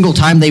every single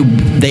time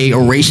they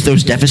erased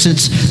those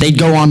deficits, they'd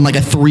go on like a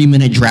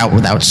 3-minute drought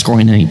without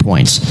scoring any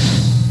points.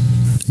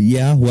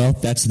 Yeah, well,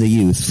 that's the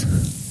youth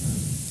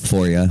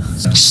for you.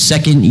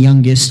 Second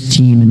youngest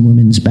team in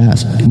women's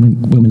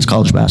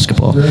college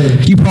basketball.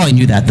 You probably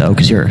knew that, though,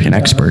 because you're an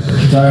expert.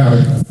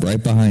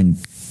 Right behind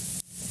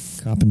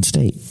Coppin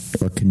State.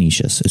 Or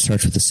Canisius. It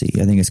starts with a C.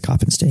 I think it's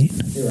Coppin State.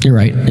 You're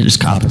right. It is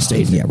Coppin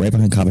State. Yeah, right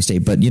behind Coppin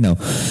State. But,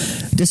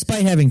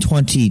 despite having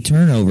 20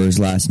 turnovers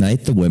last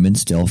night, the women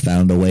still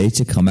found a way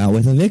to come out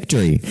with a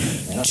victory.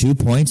 2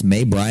 points,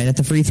 May Bryant at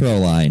the free throw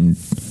line.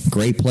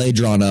 Great play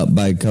drawn up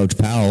by Coach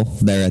Powell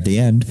there at the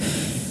end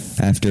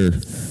after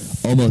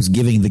almost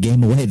giving the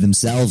game away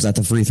themselves at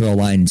the free throw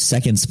line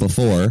seconds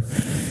before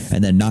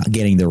and then not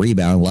getting the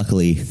rebound.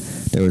 Luckily,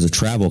 there was a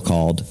travel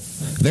called.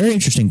 Very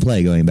interesting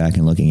play going back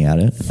and looking at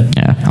it.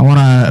 Yeah, I want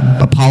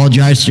to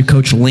apologize to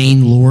Coach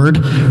Lane Lord,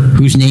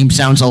 whose name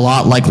sounds a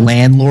lot like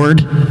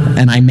landlord,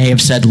 and I may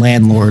have said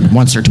landlord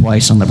once or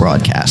twice on the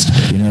broadcast.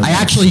 I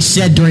actually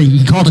said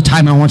he called a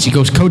timeout once. He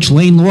goes, Coach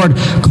Lane Lord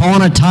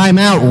calling a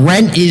timeout.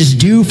 Rent is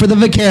due for the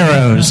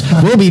Vaqueros.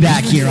 We'll be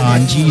back here on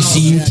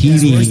GCU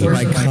TV.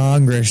 My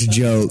Congress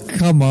joke.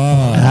 Come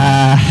on.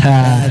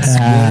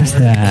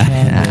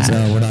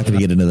 We're not going to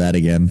get into that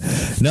again.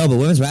 No, but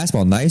women's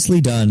basketball,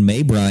 nicely done.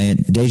 May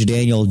Bryant. Deja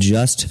Daniel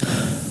just,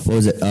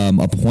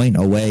 a point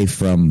away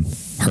from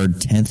her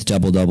 10th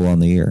double-double on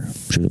the year.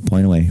 She was a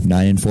point away,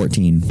 9 and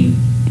 14.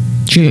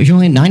 She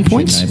only had 9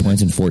 points? 9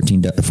 points and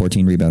 14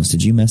 rebounds.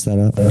 Did you mess that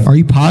up? Are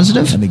you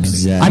positive? I'm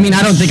exactly. I mean,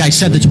 I don't think I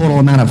said the total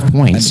amount of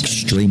points. I'm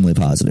extremely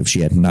positive. She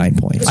had 9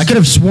 points. I could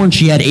have sworn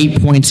she had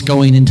 8 points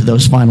going into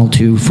those final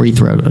 2 free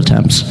throw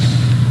attempts.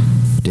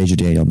 Deja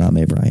Daniel, not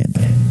May Bryant.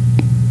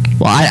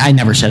 Well, I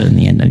never said it in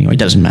the end anyway. It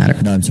doesn't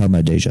matter. No, I'm talking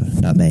about Deja,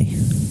 not May.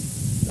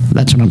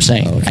 That's what I'm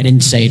saying. Oh, okay. I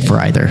didn't say it for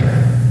either.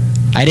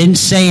 I didn't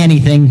say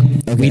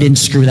anything. Okay. We didn't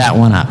screw that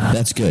one up.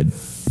 That's good.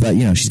 But,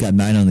 she's got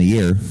 9 on the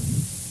year.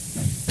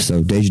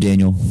 So, Deja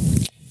Daniel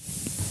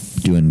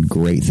doing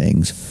great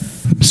things.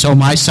 So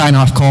my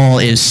sign-off call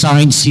is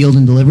signed, sealed,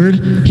 and delivered.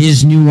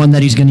 His new one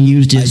that he's going to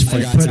use is I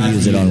forgot to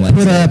use it on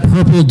Wednesday. put a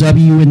purple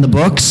W in the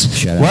books.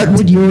 Shout out What to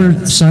would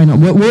your sign-off?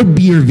 What would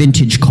be your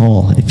vintage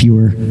call if you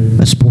were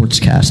a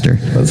sportscaster?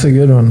 That's a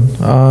good one.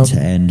 To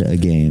end a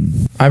game.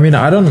 I mean,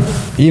 I don't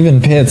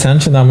even pay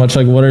attention that much.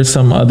 Like, what are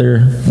some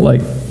other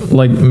like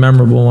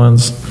memorable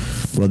ones?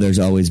 Well, there's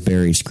always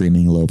Barry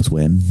screaming Lopes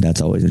win.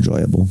 That's always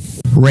enjoyable.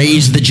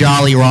 Raise the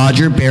Jolly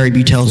Roger, Barry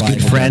Butel's Fly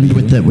good the friend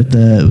W. with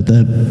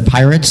the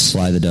Pirates.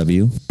 Fly the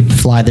W.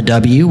 Fly the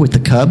W with the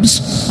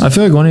Cubs. I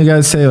feel like when you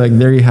guys say like,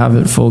 "There you have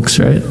it, folks,"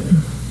 right?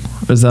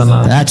 Or is that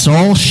not? That's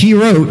all she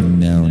wrote.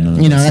 No.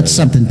 You know, that's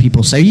something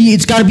people say.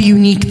 It's got to be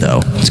unique,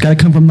 though. It's got to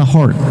come from the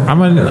heart. I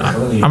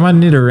might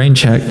need a rain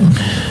check.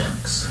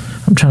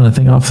 I'm trying to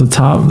think off the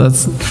top.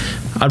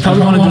 I'd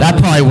probably want to. That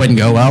probably wouldn't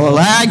go well.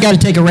 I got to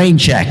take a rain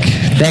check.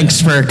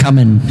 Thanks for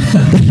coming.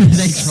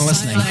 Thanks for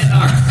listening.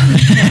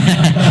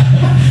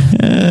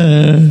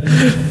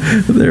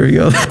 There we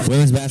go.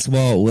 Women's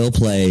basketball will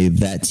play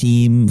that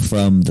team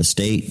from the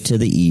state to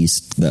the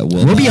east. That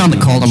will We'll be on the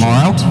call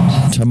tomorrow.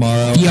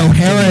 Tomorrow. The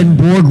O'Hara and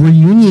Borg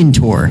reunion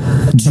tour.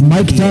 The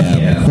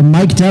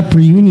mic'd up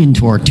reunion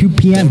tour. 2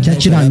 p.m.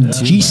 Catch it on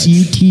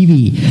GCU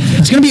TV.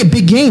 It's going to be a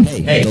big game.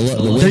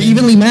 They're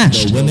evenly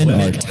matched. The women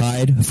are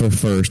tied for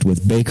first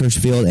with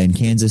Bakersfield and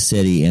Kansas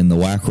City in the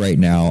WAC right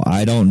now.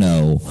 I don't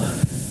know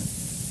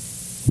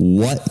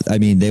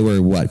they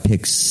were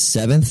picked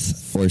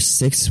 7th or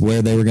 6th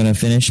where they were going to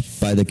finish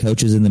by the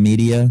coaches in the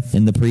media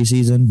in the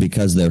preseason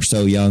because they're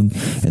so young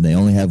and they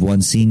only have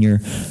one senior,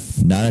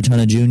 not a ton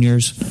of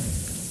juniors.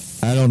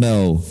 I don't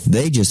know.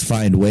 They just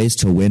find ways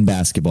to win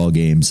basketball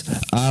games.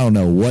 I don't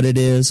know what it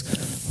is,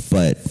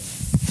 but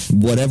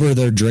whatever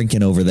they're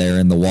drinking over there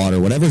in the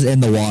water, whatever's in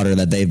the water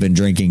that they've been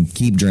drinking,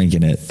 keep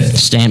drinking it.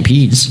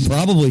 Stampedes.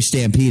 Probably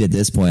Stampede at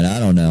this point. I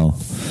don't know.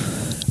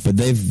 But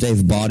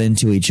they've bought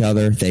into each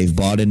other. They've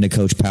bought into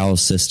Coach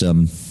Powell's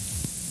system.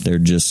 They're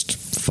just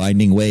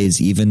finding ways,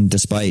 even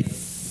despite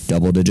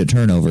double-digit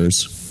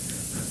turnovers.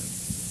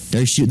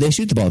 They shoot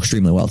the ball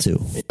extremely well, too.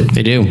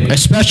 They do.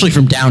 Especially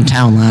from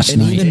downtown last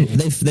night. And even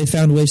they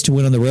found ways to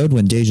win on the road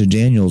when Deja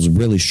Daniels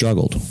really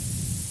struggled.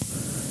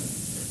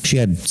 She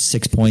had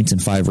 6 points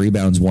and 5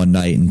 rebounds one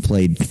night and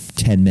played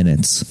 10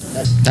 minutes.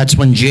 That's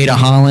when Jada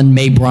Holland,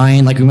 Mae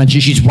Bryant, like we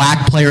mentioned, she's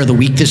WAC Player of the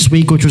Week this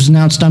week, which was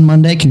announced on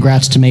Monday.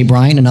 Congrats to Mae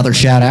Bryant, another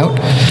shout out.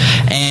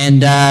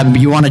 And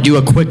you want to do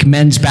a quick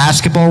men's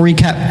basketball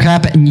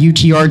recap in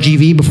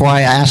UTRGV before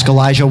I ask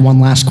Elijah one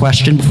last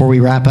question before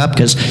we wrap up,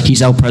 because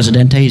he's El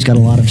Presidente. He's got a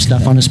lot of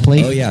stuff on his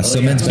plate. Oh, yeah. So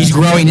men's he's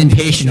growing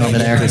impatient over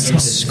there.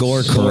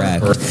 Score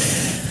correct.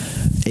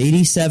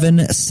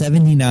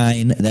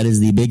 87-79. That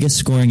is the biggest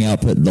scoring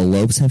output the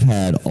Lopes have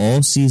had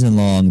all season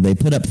long. They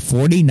put up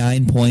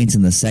 49 points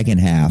in the second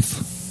half.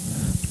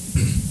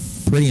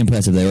 Pretty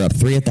impressive. They were up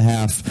 3 at the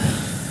half.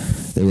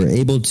 They were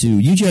able to.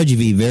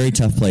 UTRGV, very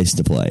tough place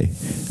to play.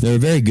 They're a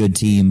very good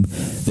team.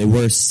 They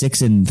were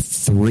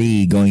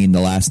 6-3 going into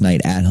last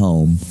night at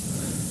home.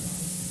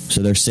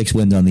 So their 6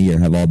 wins on the year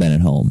have all been at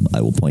home.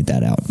 I will point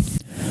that out.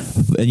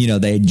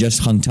 And, they just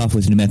hung tough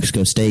with New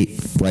Mexico State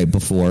right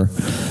before.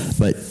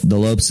 But the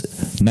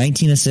Lopes,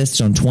 19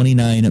 assists on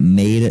 29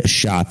 made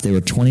shots. They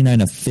were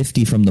 29 of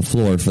 50 from the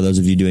floor. For those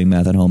of you doing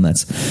math at home,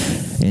 that's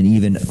an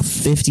even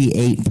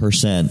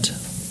 58%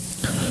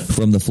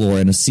 from the floor.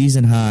 And a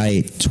season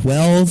high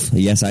 12,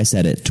 yes, I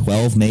said it,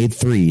 12 made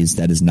threes.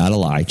 That is not a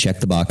lie. Check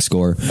the box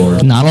score.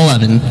 Not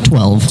 11,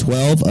 12.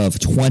 12 of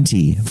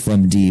 20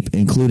 from deep,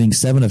 including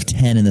 7 of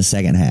 10 in the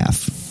second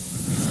half.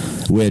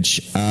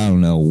 Which, I don't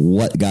know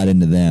what got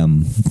into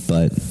them,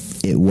 but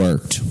it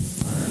worked.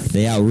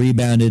 They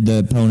out-rebounded the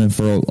opponent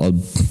for,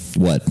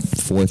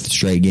 fourth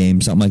straight game,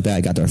 something like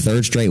that. Got their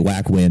 3rd straight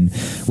WAC win,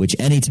 which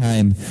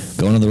anytime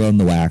going on the road in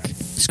the WAC,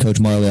 as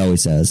Coach Marley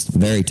always says,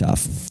 very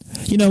tough.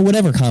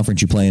 Whatever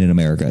conference you play in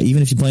America,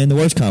 even if you play in the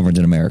worst conference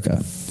in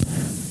America,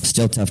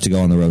 still tough to go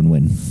on the road and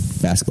win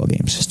basketball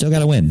games. Still got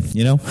to win,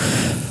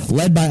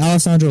 Led by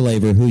Alessandro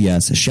Lever, who,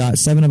 yes, shot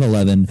 7 of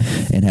 11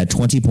 and had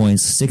 20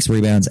 points, 6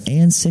 rebounds,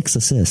 and 6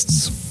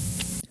 assists.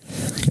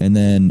 And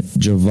then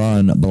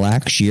Javon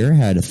Blackshear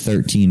had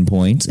 13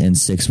 points and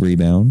 6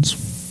 rebounds.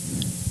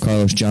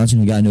 Carlos Johnson,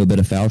 who got into a bit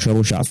of foul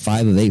trouble, shot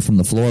 5 of 8 from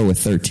the floor with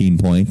 13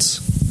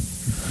 points.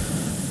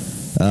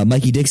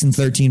 Mikey Dixon,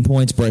 13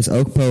 points. Bryce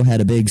Okpo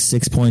had a big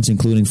 6 points,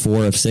 including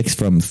 4 of 6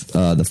 from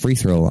the free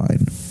throw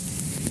line.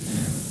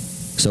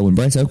 So when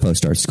Bryce Okpo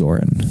starts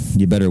scoring,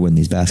 you better win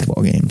these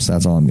basketball games.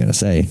 That's all I'm going to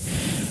say.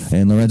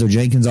 And Lorenzo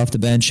Jenkins off the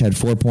bench had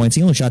 4 points.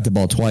 He only shot the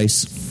ball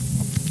twice,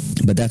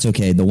 but that's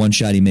okay. The one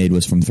shot he made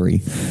was from 3.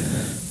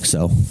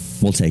 So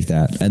we'll take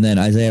that. And then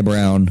Isaiah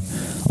Brown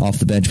off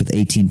the bench with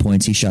 18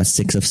 points. He shot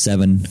 6 of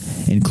 7,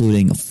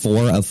 including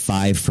 4 of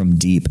 5 from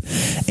deep.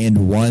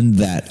 And one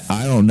that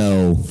I don't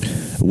know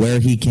where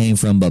he came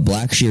from, but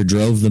Blackshear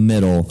drove the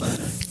middle,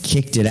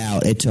 kicked it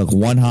out. It took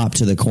one hop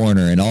to the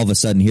corner, and all of a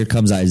sudden, here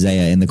comes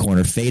Isaiah in the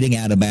corner, fading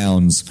out of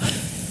bounds.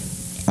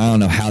 I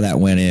don't know how that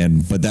went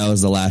in, but that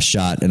was the last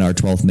shot in our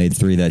 12th made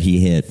 3 that he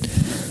hit.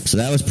 So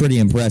that was pretty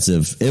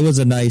impressive. It was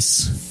a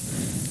nice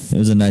It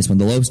was a nice one.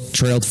 The Lobes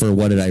trailed for,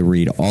 what did I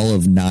read? All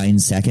of 9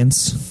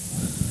 seconds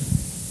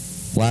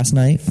last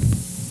night.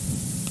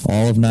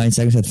 All of 9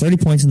 seconds. Had 30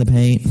 points in the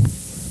paint.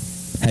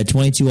 Had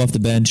 22 off the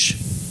bench.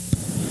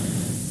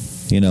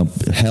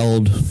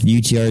 Held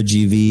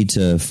UTRGV to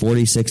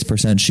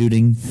 46%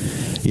 shooting.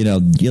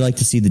 You like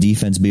to see the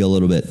defense be a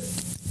little bit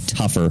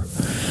tougher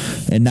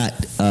and not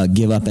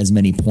give up as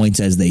many points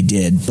as they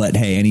did. But,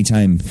 hey,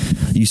 anytime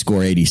you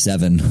score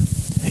 87,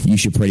 you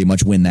should pretty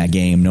much win that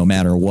game no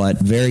matter what.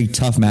 Very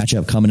tough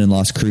matchup coming in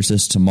Las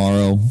Cruces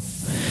tomorrow.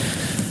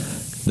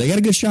 They got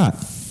a good shot.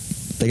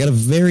 They got a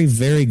very,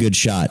 very good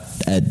shot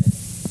at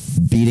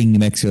beating New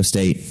Mexico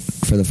State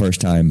for the first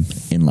time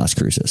in Las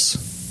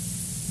Cruces.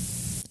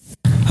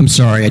 I'm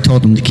sorry, I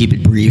told him to keep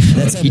it brief.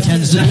 He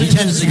tends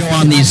to go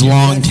on these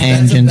long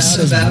tangents.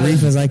 That's about as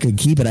brief as I could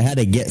keep it. I had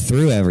to get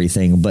through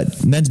everything.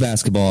 But men's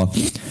basketball,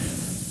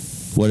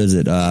 what is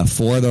it?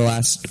 4 of their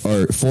last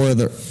 5?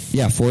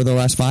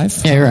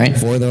 Yeah, you're right.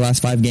 4 of their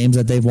last 5 games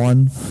that they've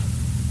won.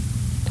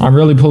 I'm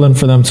really pulling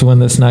for them to win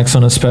this next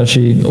one,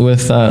 especially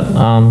with that.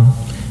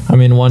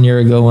 1 year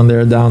ago when they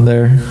were down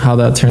there, how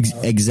that turned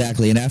out.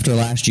 Exactly. And after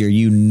last year,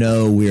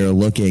 we were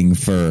looking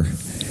for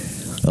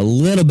a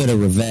little bit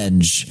of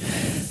revenge.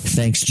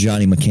 Thanks,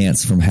 Johnny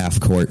McCants from half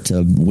court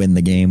to win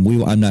the game.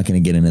 I'm not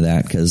going to get into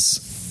that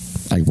because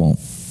I won't.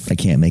 I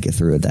can't make it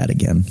through that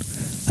again.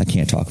 I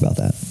can't talk about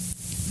that.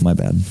 My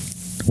bad.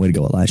 Way to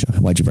go, Elijah.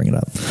 Why'd you bring it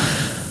up?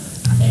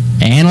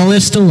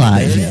 Analyst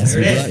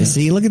Elijah.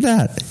 See, look at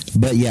that.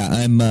 But yeah,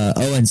 I'm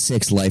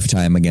 0-6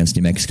 lifetime against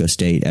New Mexico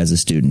State as a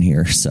student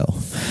here, so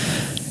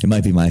it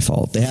might be my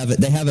fault. They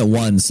haven't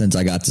won since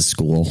I got to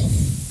school.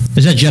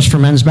 Is that just for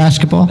men's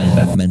basketball?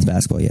 Men's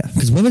basketball, yeah.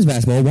 Because women's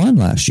basketball won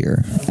last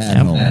year at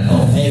home.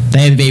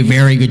 They have a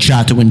very good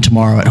shot to win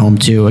tomorrow at home,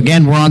 too.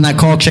 Again, we're on that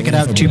call. Check it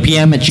out, 2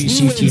 p.m. at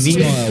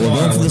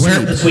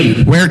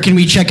GCTV. Where can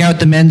we check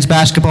out the men's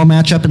basketball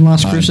matchup in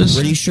Las Cruces?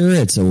 I'm pretty sure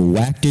it's a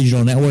WAC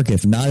digital network.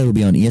 If not, it'll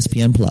be on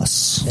ESPN+.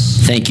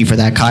 Thank you for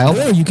that, Kyle.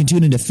 Or you can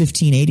tune into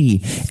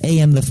 1580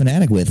 AM The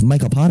Fanatic with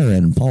Michael Potter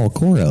and Paul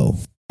Coro.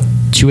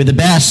 2 of the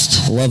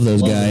best. Love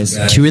those guys.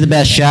 2 of the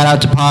best. Shout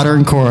out to Potter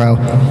and Coro.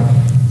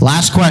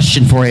 Last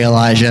question for you,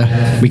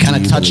 Elijah. We kind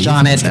of touched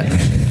on it.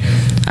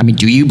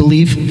 Do you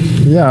believe?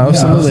 Yeah,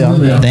 absolutely.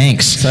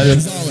 Thanks.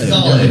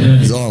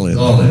 He's all in.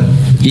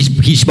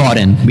 He's bought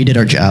in. We did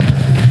our job.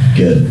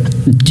 Good.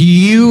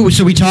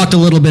 So we talked a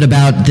little bit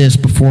about this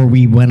before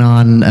we went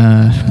on,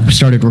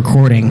 started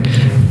recording.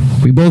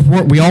 We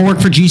all work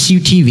for GCU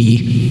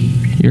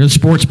TV. You're the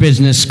Sports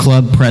Business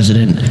Club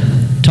president.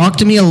 Talk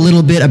to me a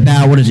little bit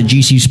about, what is it,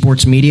 GCU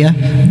Sports Media?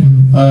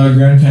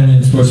 Grand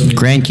Canyon Sports Media.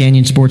 Grand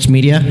Canyon Sports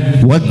Media.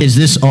 What is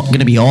this going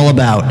to be all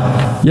about?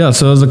 Yeah,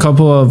 so as a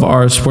couple of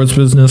our Sports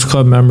Business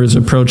Club members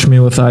approached me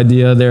with the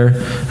idea, they're,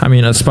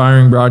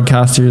 aspiring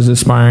broadcasters,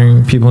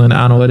 aspiring people in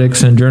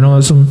analytics and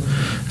journalism.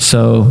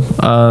 So,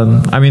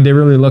 they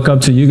really look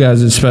up to you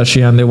guys,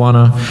 especially, and they want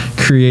to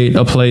create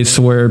a place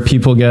where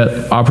people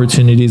get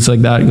opportunities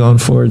like that going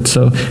forward.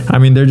 So,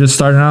 they're just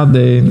starting out.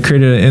 They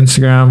created an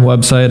Instagram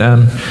website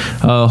and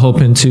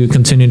hoping to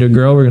continue to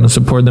grow. We're going to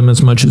support them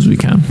as much as we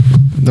can.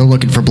 They're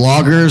looking for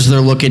bloggers. They're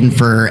looking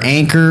for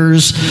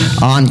anchors,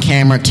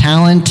 on-camera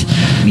talent.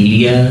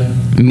 Media.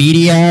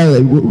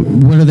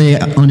 What are they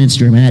on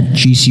Instagram at?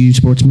 GCU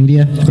Sports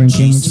Media? Grand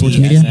Canyon Sports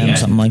Media?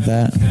 Something like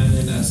that.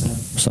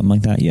 Something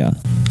like that, yeah.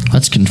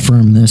 Let's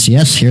confirm this.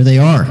 Yes, here they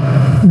are.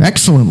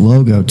 Excellent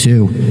logo,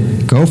 too.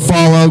 Go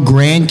follow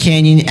Grand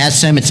Canyon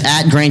SM. It's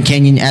at Grand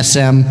Canyon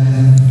SM,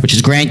 which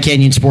is Grand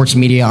Canyon Sports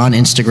Media on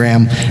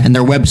Instagram. And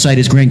their website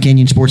is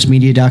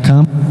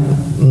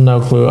grandcanyonsportsmedia.com. No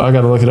clue. I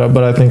got to look it up,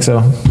 but I think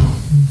so.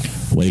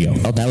 Way to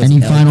go. Any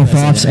final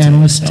thoughts,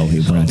 analyst? Oh,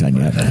 we're not done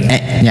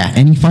yet.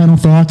 Any final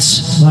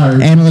thoughts,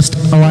 analyst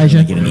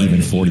Elijah? Get an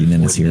even 40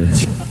 minutes here.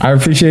 I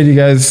appreciate you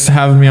guys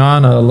having me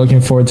on.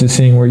 Looking forward to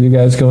seeing where you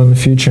guys go in the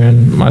future,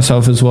 and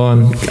myself as well.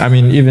 And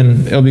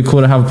even it'll be cool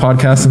to have a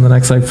podcast in the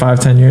next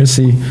 5-10 years.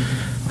 See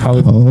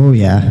how. Oh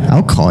yeah,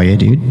 I'll call you,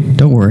 dude.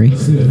 Don't worry.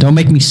 Don't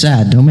make me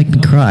sad. Don't make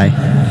me cry.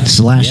 It's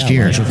the last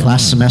year,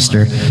 last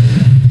semester.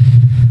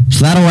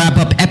 So that'll wrap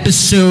up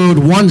episode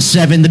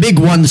 17, the big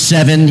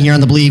 17 here on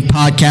the Believe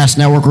Podcast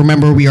Network.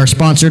 Remember, we are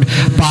sponsored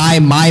by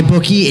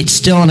MyBookie. It's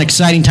still an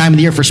exciting time of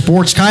the year for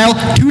sports, Kyle.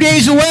 2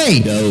 days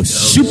away.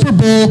 Super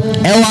Bowl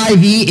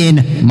LIV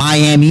in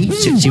Miami.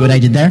 See what I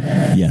did there?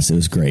 Yes, it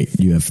was great.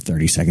 You have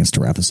 30 seconds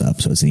to wrap this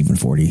up, so it's an even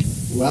 40.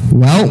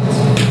 Well,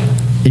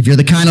 if you're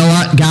the kind of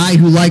guy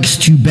who likes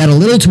to bet a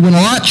little to win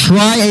a lot,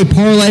 try a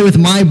parlay with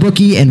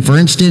MyBookie. And for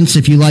instance,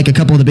 if you like a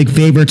couple of the big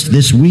favorites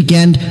this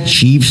weekend,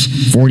 Chiefs,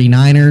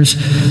 49ers,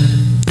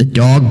 the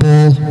Dog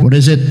Bowl, what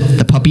is it?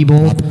 The Puppy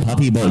Bowl?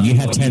 Puppy Bowl. You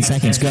have 10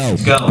 seconds. Go.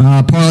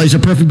 Parlays are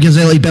perfect because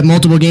they let you bet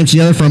multiple games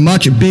together for a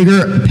much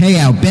bigger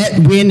payout. Bet,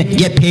 win,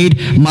 get paid,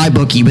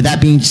 MyBookie. With that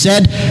being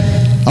said,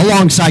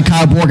 alongside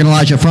Kyle Borg and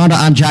Elijah Fronda,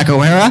 I'm Jack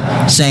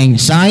O'Hara, saying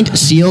signed,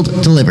 sealed,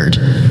 delivered.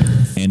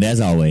 And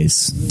as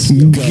always,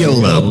 go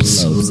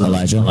Lopes.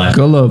 Elijah.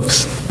 Go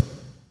Lopes.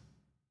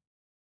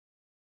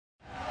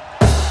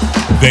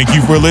 Thank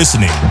you for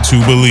listening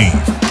to Believe.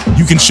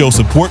 You can show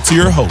support to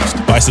your host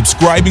by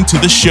subscribing to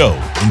the show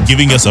and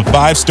giving us a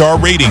 5-star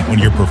rating on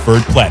your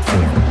preferred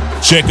platform.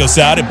 Check us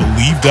out at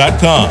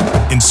Believe.com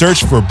and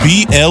search for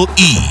BLEAV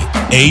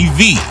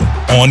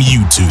on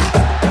YouTube.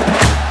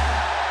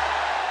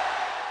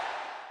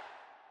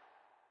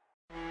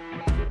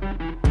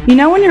 You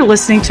know when you're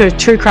listening to a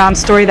true crime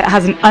story that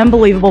has an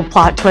unbelievable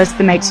plot twist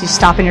that makes you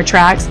stop in your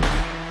tracks?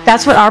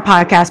 That's what our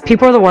podcast,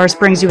 People Are the Worst,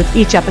 brings you with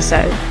each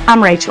episode.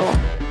 I'm Rachel.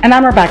 And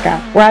I'm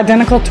Rebecca. We're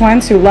identical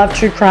twins who love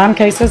true crime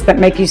cases that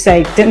make you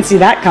say, didn't see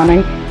that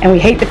coming, and we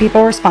hate the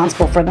people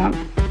responsible for them.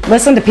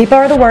 Listen to People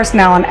Are the Worst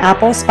now on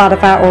Apple,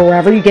 Spotify, or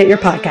wherever you get your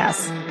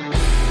podcasts.